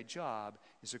did in my job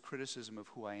is a criticism of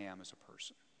who I am as a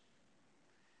person.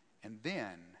 And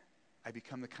then I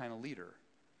become the kind of leader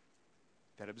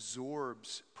that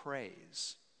absorbs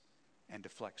praise and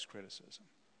deflects criticism.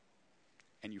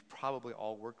 And you've probably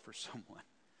all worked for someone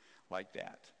like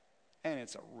that. And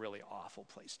it's a really awful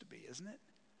place to be, isn't it?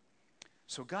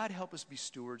 So God, help us be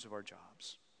stewards of our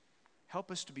jobs.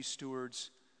 Help us to be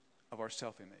stewards of our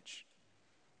self-image.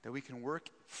 That we can work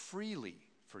freely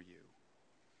for you.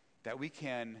 That we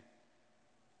can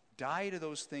die to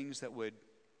those things that would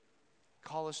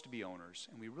call us to be owners.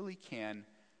 And we really can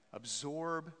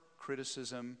absorb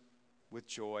criticism with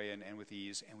joy and with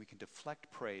ease, and we can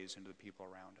deflect praise into the people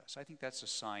around us. I think that's a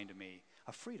sign to me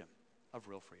of freedom, of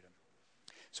real freedom.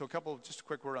 So just a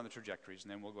quick word on the trajectories,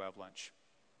 and then we'll go have lunch.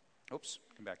 Oops,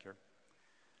 come back here.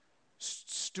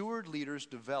 Steward leaders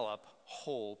develop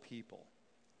whole people.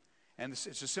 And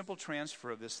it's a simple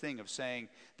transfer of this thing of saying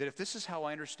that if this is how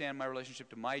I understand my relationship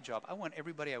to my job, I want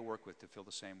everybody I work with to feel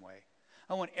the same way.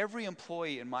 I want every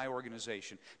employee in my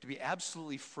organization to be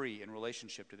absolutely free in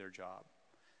relationship to their job.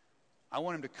 I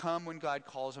want them to come when God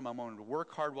calls them. I want them to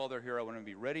work hard while they're here. I want them to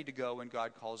be ready to go when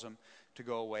God calls them to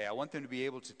go away. I want them to be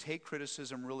able to take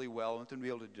criticism really well. I want them to be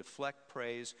able to deflect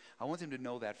praise. I want them to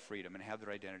know that freedom and have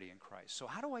their identity in Christ. So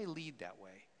how do I lead that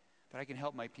way, that I can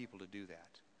help my people to do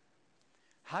that?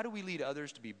 How do we lead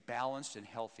others to be balanced and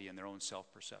healthy in their own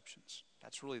self-perceptions?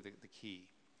 That's really the key.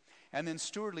 And then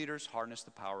steward leaders harness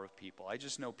the power of people. I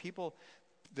just know people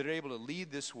that are able to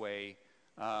lead this way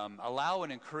allow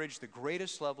and encourage the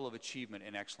greatest level of achievement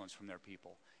and excellence from their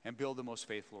people and build the most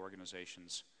faithful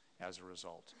organizations as a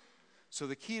result. So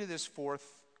the key to this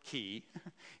fourth key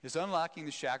is unlocking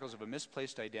the shackles of a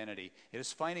misplaced identity. It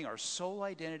is finding our sole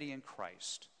identity in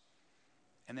Christ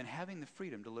and then having the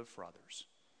freedom to live for others.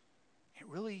 It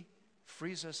really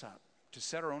frees us up to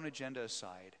set our own agenda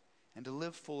aside and to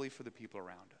live fully for the people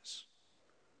around us.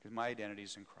 Because my identity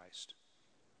is in Christ.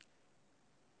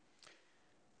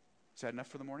 Is that enough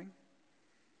for the morning?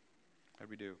 How'd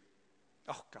we do?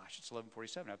 Oh gosh, it's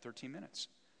 11:47. I have 13 minutes.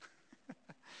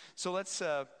 So let's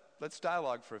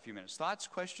dialogue for a few minutes. Thoughts,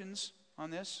 questions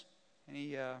on this?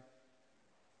 Any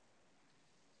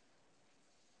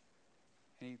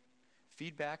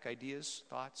feedback, ideas,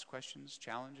 thoughts, questions,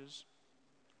 challenges?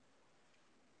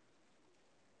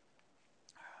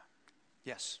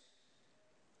 Yes.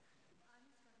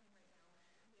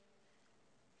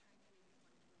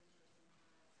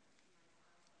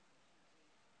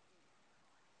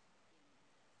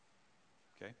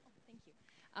 Okay. Thank you.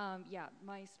 Yeah,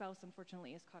 my spouse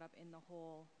unfortunately is caught up in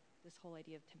this whole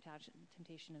idea of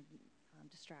temptation of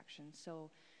distraction.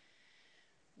 So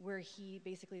where he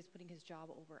basically is putting his job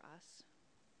over us.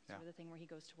 Yeah. Sort of the thing where he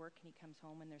goes to work and he comes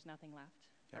home and there's nothing left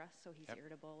for us. So he's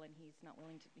irritable and he's not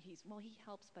willing to, he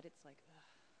helps, but it's like,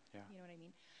 ugh, you know what I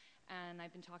mean? And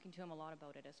I've been talking to him a lot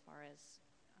about it as far as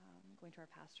going to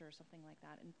our pastor or something like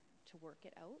that and to work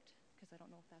it out, because I don't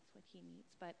know if that's what he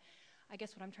needs. But I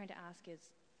guess what I'm trying to ask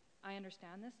is, I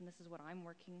understand this, and this is what I'm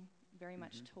working very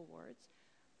much towards,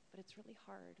 but it's really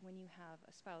hard when you have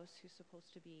a spouse who's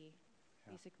supposed to be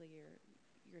basically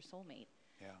your soulmate.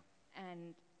 Yeah.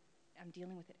 And I'm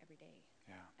dealing with it every day.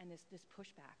 Yeah. And this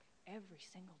pushback every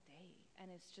single day.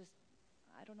 And it's just,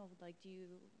 I don't know, like,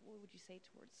 what would you say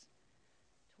towards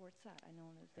that? I don't know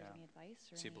if there's any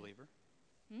advice or Is he a believer?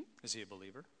 Hmm? Is he a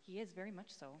believer? He is, very much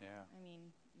so. Yeah. I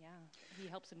mean, yeah. He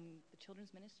helps in the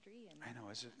children's ministry. And I know.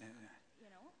 Is it? you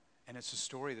know? And it's a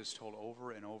story that's told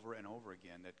over and over and over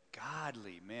again that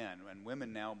godly men, and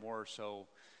women now more so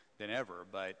than ever,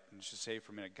 but I should say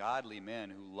for a minute, godly men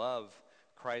who love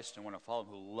Christ and want to follow him,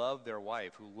 who love their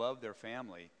wife, who love their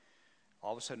family,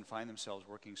 all of a sudden find themselves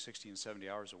working 60 and 70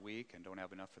 hours a week and don't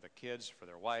have enough for their kids, for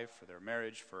their wife, for their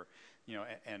marriage, for,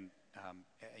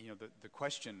 the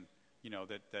question,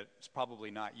 that's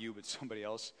probably not you, but somebody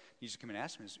else needs to come and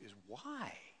ask me is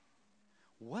why?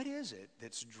 What is it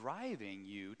that's driving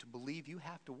you to believe you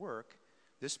have to work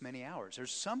this many hours?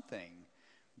 There's something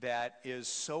that is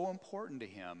so important to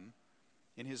him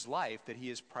in his life that he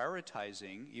is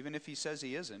prioritizing, even if he says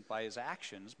he isn't, by his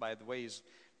actions, by the way he's,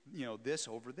 this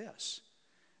over this.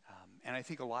 And I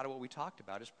think a lot of what we talked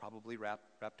about is probably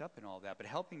wrapped up in all that. But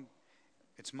helping,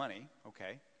 it's money,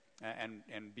 okay,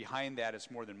 and behind that,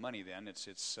 it's more than money. Then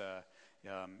it's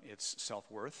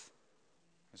self-worth,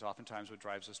 is oftentimes what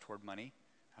drives us toward money,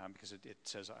 because it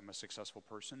says I'm a successful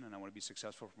person and I want to be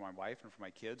successful for my wife and for my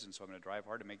kids, and so I'm going to drive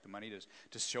hard to make the money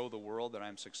to show the world that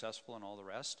I'm successful and all the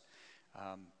rest.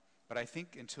 But I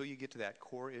think until you get to that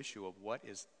core issue of what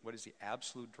is the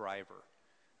absolute driver,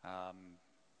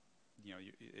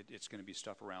 it's going to be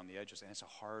stuff around the edges, and it's a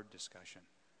hard discussion.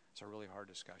 It's a really hard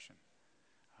discussion.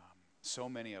 So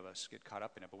many of us get caught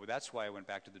up in it, but that's why I went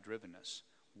back to the drivenness.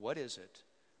 What is it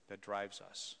that drives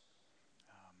us?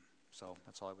 So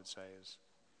that's all I would say is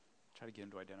try to get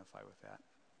him to identify with that.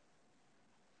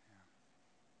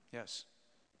 Yeah. Yes.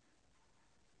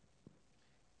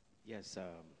 Yes.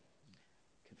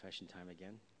 Confession time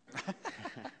again.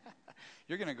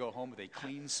 You're going to go home with a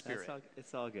clean spirit.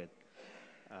 It's all good.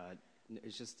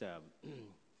 It's just, I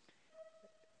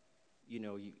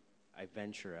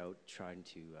venture out trying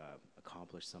to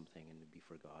accomplish something and to be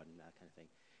for God and that kind of thing.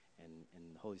 And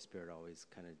the Holy Spirit always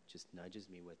kind of just nudges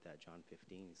me with that. John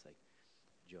 15, he's like,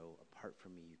 Joe, apart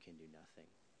from me, you can do nothing.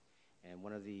 And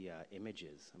one of the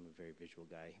images, I'm a very visual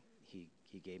guy, he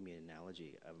gave me an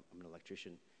analogy. I'm an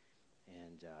electrician,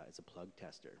 and it's a plug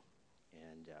tester.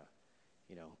 And,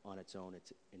 on its own,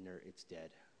 it's inert, it's dead,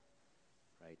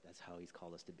 right? That's how he's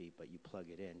called us to be. But you plug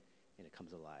it in, and it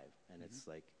comes alive. And it's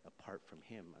like, apart from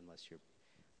him, unless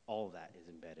all of that is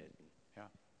embedded. Yeah.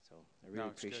 So I really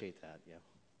appreciate that, yeah.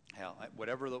 Hell,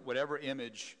 whatever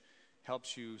image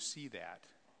helps you see that,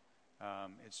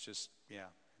 it's just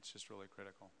really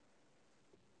critical.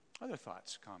 Other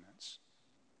thoughts, comments?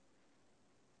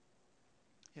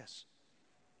 Yes.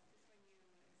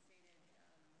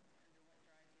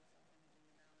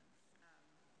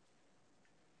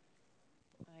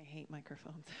 I hate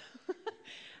microphones.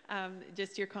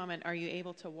 Just your comment, are you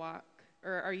able to walk,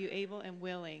 or are you able and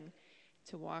willing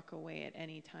to walk away at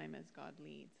any time as God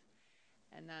leads?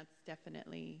 And that's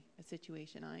definitely a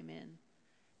situation I'm in.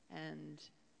 And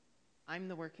I'm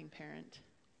the working parent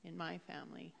in my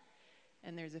family.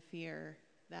 And there's a fear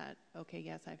that, okay,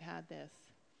 yes, I've had this,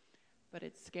 but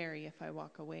it's scary if I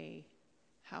walk away.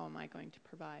 How am I going to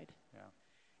provide? Yeah.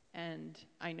 And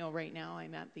I know right now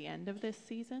I'm at the end of this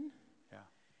season. Yeah.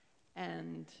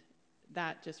 And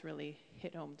that just really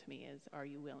hit home to me is, are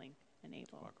you willing and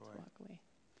able to walk away?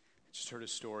 I just heard a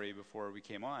story before we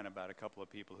came on about a couple of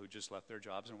people who just left their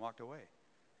jobs and walked away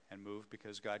and moved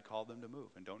because God called them to move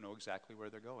and don't know exactly where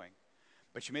they're going.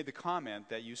 But you made the comment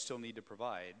that you still need to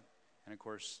provide. And of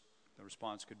course, the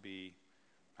response could be,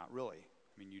 not really.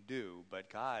 I mean, you do, but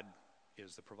God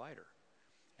is the provider.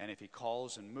 And if he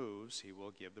calls and moves, he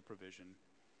will give the provision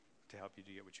to help you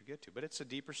to get what you get to. But it's a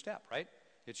deeper step, right?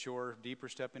 It's your deeper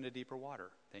step into deeper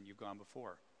water than you've gone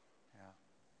before. Yeah.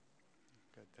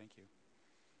 Good, thank you.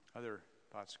 Other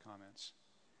thoughts, comments?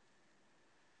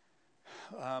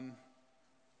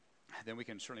 Then we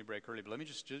can certainly break early. But let me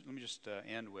just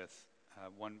end with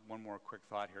one more quick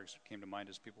thought here. It came to mind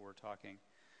as people were talking.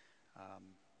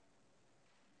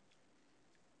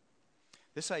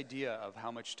 This idea of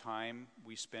how much time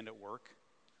we spend at work,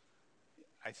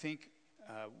 I think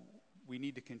we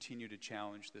need to continue to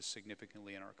challenge this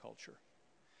significantly in our culture.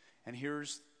 And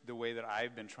here's the way that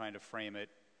I've been trying to frame it,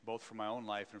 both for my own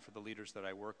life and for the leaders that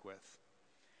I work with.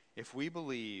 If we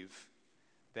believe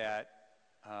that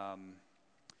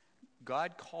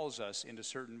God calls us into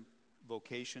certain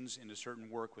vocations, into certain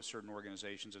work with certain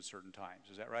organizations at certain times,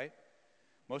 is that right?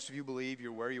 Most of you believe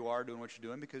you're where you are doing what you're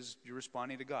doing because you're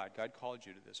responding to God. God called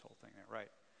you to this whole thing, right?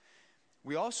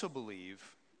 We also believe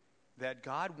that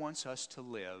God wants us to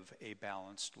live a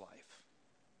balanced life.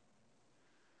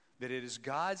 That it is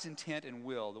God's intent and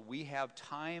will that we have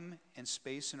time and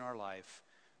space in our life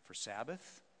for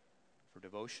Sabbath, for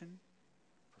devotion,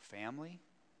 for family,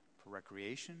 for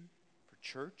recreation, for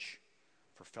church,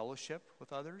 for fellowship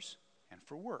with others, and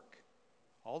for work.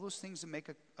 All those things that make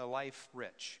a life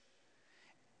rich.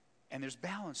 And there's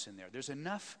balance in there. There's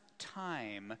enough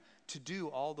time to do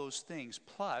all those things,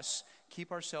 plus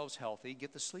keep ourselves healthy,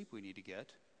 get the sleep we need to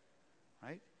get,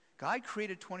 right? God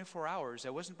created 24 hours.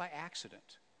 That wasn't by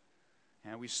accident.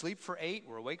 And we sleep for 8,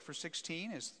 we're awake for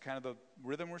 16 is kind of the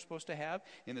rhythm we're supposed to have.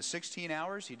 In the 16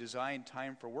 hours, he designed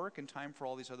time for work and time for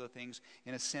all these other things.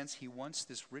 In a sense, he wants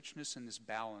this richness and this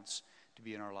balance to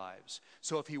be in our lives.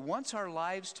 So if he wants our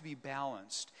lives to be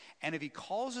balanced, and if he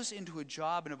calls us into a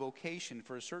job and a vocation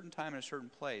for a certain time in a certain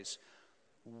place,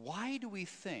 why do we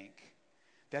think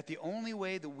that the only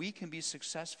way that we can be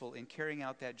successful in carrying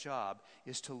out that job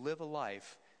is to live a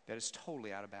life that is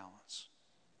totally out of balance?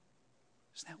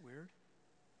 Isn't that weird?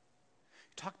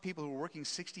 Talk to people who are working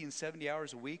 60 and 70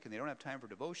 hours a week and they don't have time for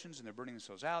devotions and they're burning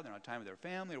themselves out, they don't have time with their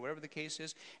family or whatever the case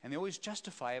is, and they always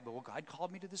justify it, but well, God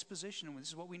called me to this position and this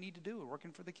is what we need to do. We're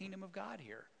working for the kingdom of God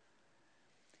here.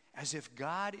 as if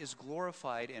God is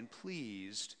glorified and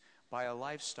pleased by a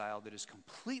lifestyle that is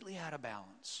completely out of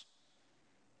balance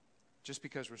just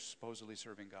because we're supposedly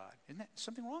serving God. Isn't that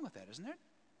something wrong with that, isn't there?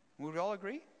 Would we all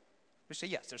agree? We say,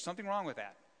 yes, there's something wrong with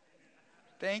that.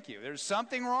 Thank you. There's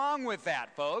something wrong with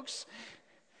that, folks.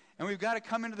 And we've got to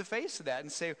come into the face of that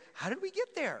and say, how did we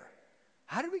get there?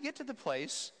 How did we get to the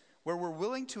place where we're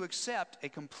willing to accept a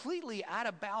completely out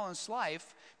of balance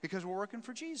life because we're working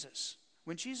for Jesus,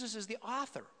 when Jesus is the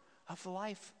author of the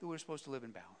life that we're supposed to live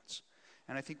in balance?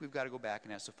 And I think we've got to go back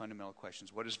and ask the fundamental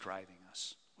questions. What is driving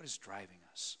us? What is driving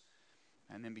us?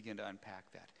 And then begin to unpack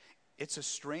that. It's a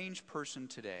strange person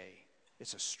today.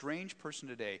 It's a strange person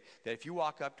today that if you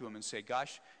walk up to him and say,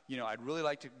 gosh, I'd really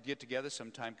like to get together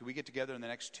sometime. Could we get together in the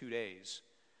next 2 days?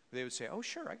 They would say, oh,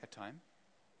 sure, I got time.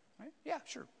 Right? Yeah,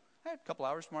 sure. I had a couple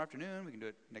hours tomorrow afternoon. We can do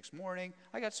it next morning.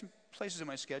 I got some places in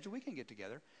my schedule. We can get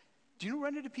together. Do you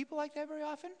run into people like that very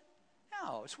often?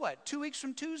 No. It's 2 weeks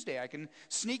from Tuesday. I can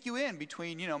sneak you in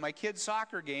between, my kid's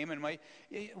soccer game and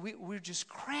we just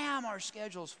cram our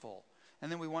schedules full.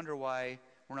 And then we wonder why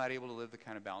we're not able to live the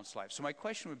kind of balanced life. So my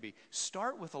question would be,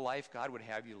 start with the life God would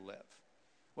have you live.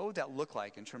 What would that look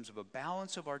like in terms of a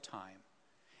balance of our time?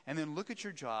 And then look at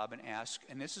your job and ask,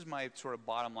 and this is my sort of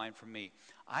bottom line from me.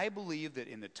 I believe that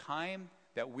in the time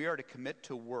that we are to commit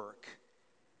to work,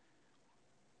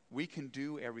 we can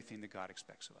do everything that God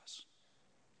expects of us.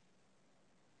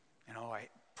 And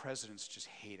presidents just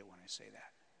hate it when I say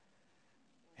that.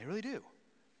 They really do.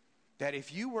 That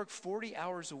if you work 40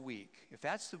 hours a week, if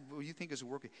that's what you think is a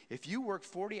work, if you work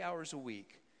 40 hours a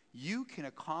week, you can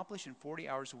accomplish in 40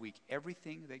 hours a week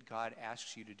everything that God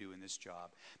asks you to do in this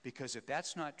job. Because if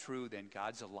that's not true, then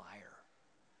God's a liar.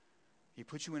 He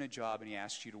puts you in a job and he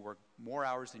asks you to work more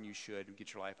hours than you should and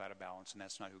get your life out of balance, and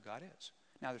that's not who God is.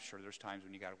 Now, there's times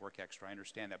when you got to work extra. I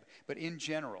understand that. But in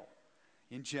general,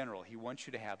 he wants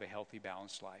you to have a healthy,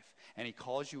 balanced life. And he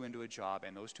calls you into a job,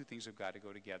 and those two things have got to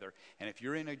go together. And if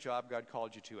you're in a job God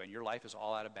called you to and your life is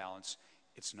all out of balance,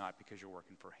 it's not because you're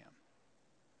working for him.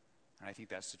 And I think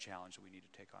that's the challenge that we need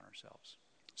to take on ourselves.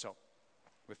 So,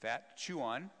 with that, chew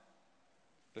on.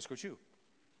 Let's go chew.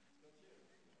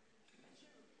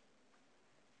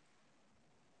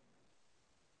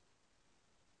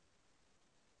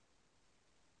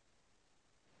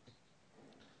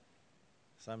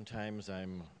 Sometimes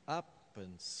I'm up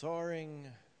and soaring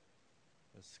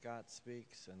as Scott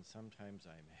speaks, and sometimes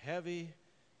I'm heavy,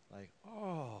 like,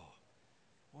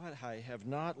 what I have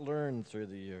not learned through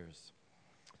the years.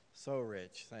 So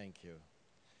rich, thank you.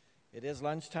 It is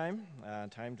lunchtime,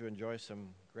 time to enjoy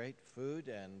some great food,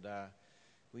 and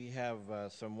we have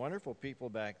some wonderful people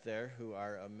back there who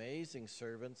are amazing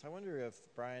servants. I wonder if,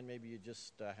 Brian, maybe you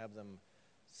just have them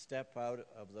step out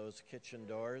of those kitchen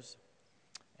doors.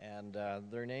 And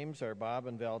their names are Bob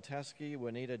and Val Teskey,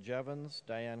 Juanita Jevons,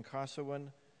 Diane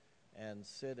Kosowin, and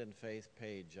Sid and Faith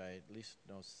Page. I at least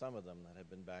know some of them that have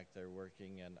been back there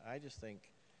working, and I just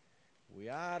think we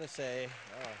ought to say,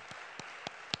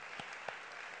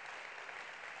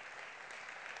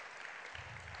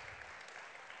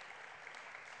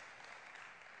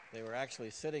 They were actually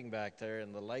sitting back there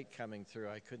and the light coming through.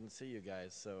 I couldn't see you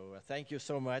guys. So thank you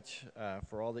so much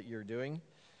for all that you're doing.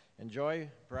 Enjoy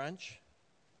brunch.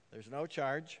 There's no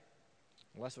charge,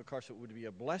 unless, of course, it would be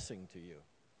a blessing to you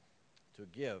to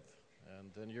give,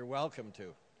 and then you're welcome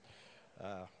to.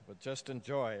 But just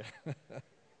enjoy.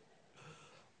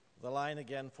 The line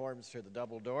again forms through the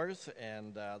double doors,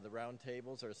 and the round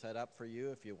tables are set up for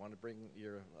you. If you want to bring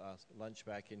your lunch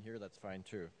back in here, that's fine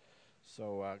too.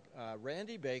 So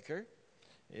Randy Baker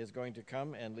is going to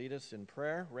come and lead us in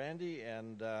prayer. Randy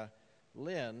and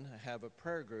Lynn have a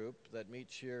prayer group that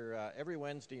meets here every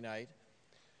Wednesday night.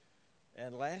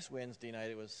 And last Wednesday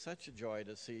night, it was such a joy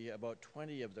to see about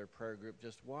 20 of their prayer group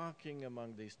just walking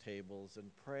among these tables and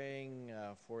praying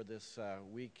for this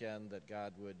weekend that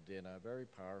God would, in a very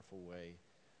powerful way,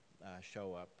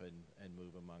 show up and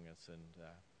move among us, and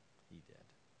he did.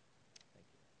 Thank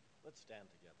you. Let's stand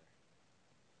together.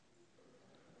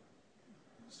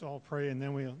 So I'll pray, and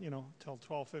then we'll, till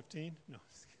 12:15. No.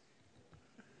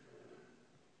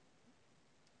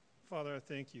 Father, I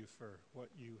thank you for what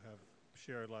you have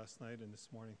shared last night and this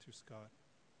morning through Scott.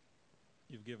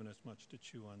 You've given us much to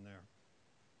chew on there.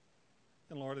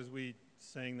 And Lord, as we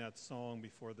sang that song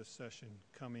before this session,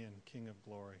 Come In, King of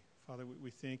Glory. Father,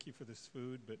 we thank you for this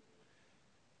food, but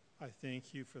I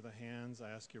thank you for the hands.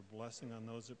 I ask your blessing on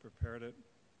those that prepared it.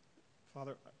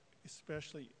 Father,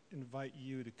 especially invite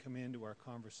you to come into our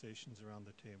conversations around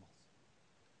the tables.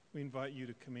 We invite you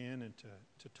to come in and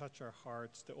to touch our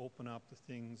hearts, to open up the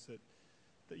things that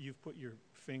you've put your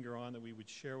finger on, that we would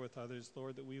share with others,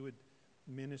 Lord, that we would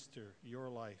minister your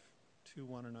life to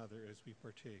one another as we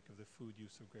partake of the food you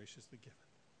so graciously given.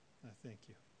 I thank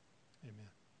you.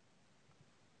 Amen.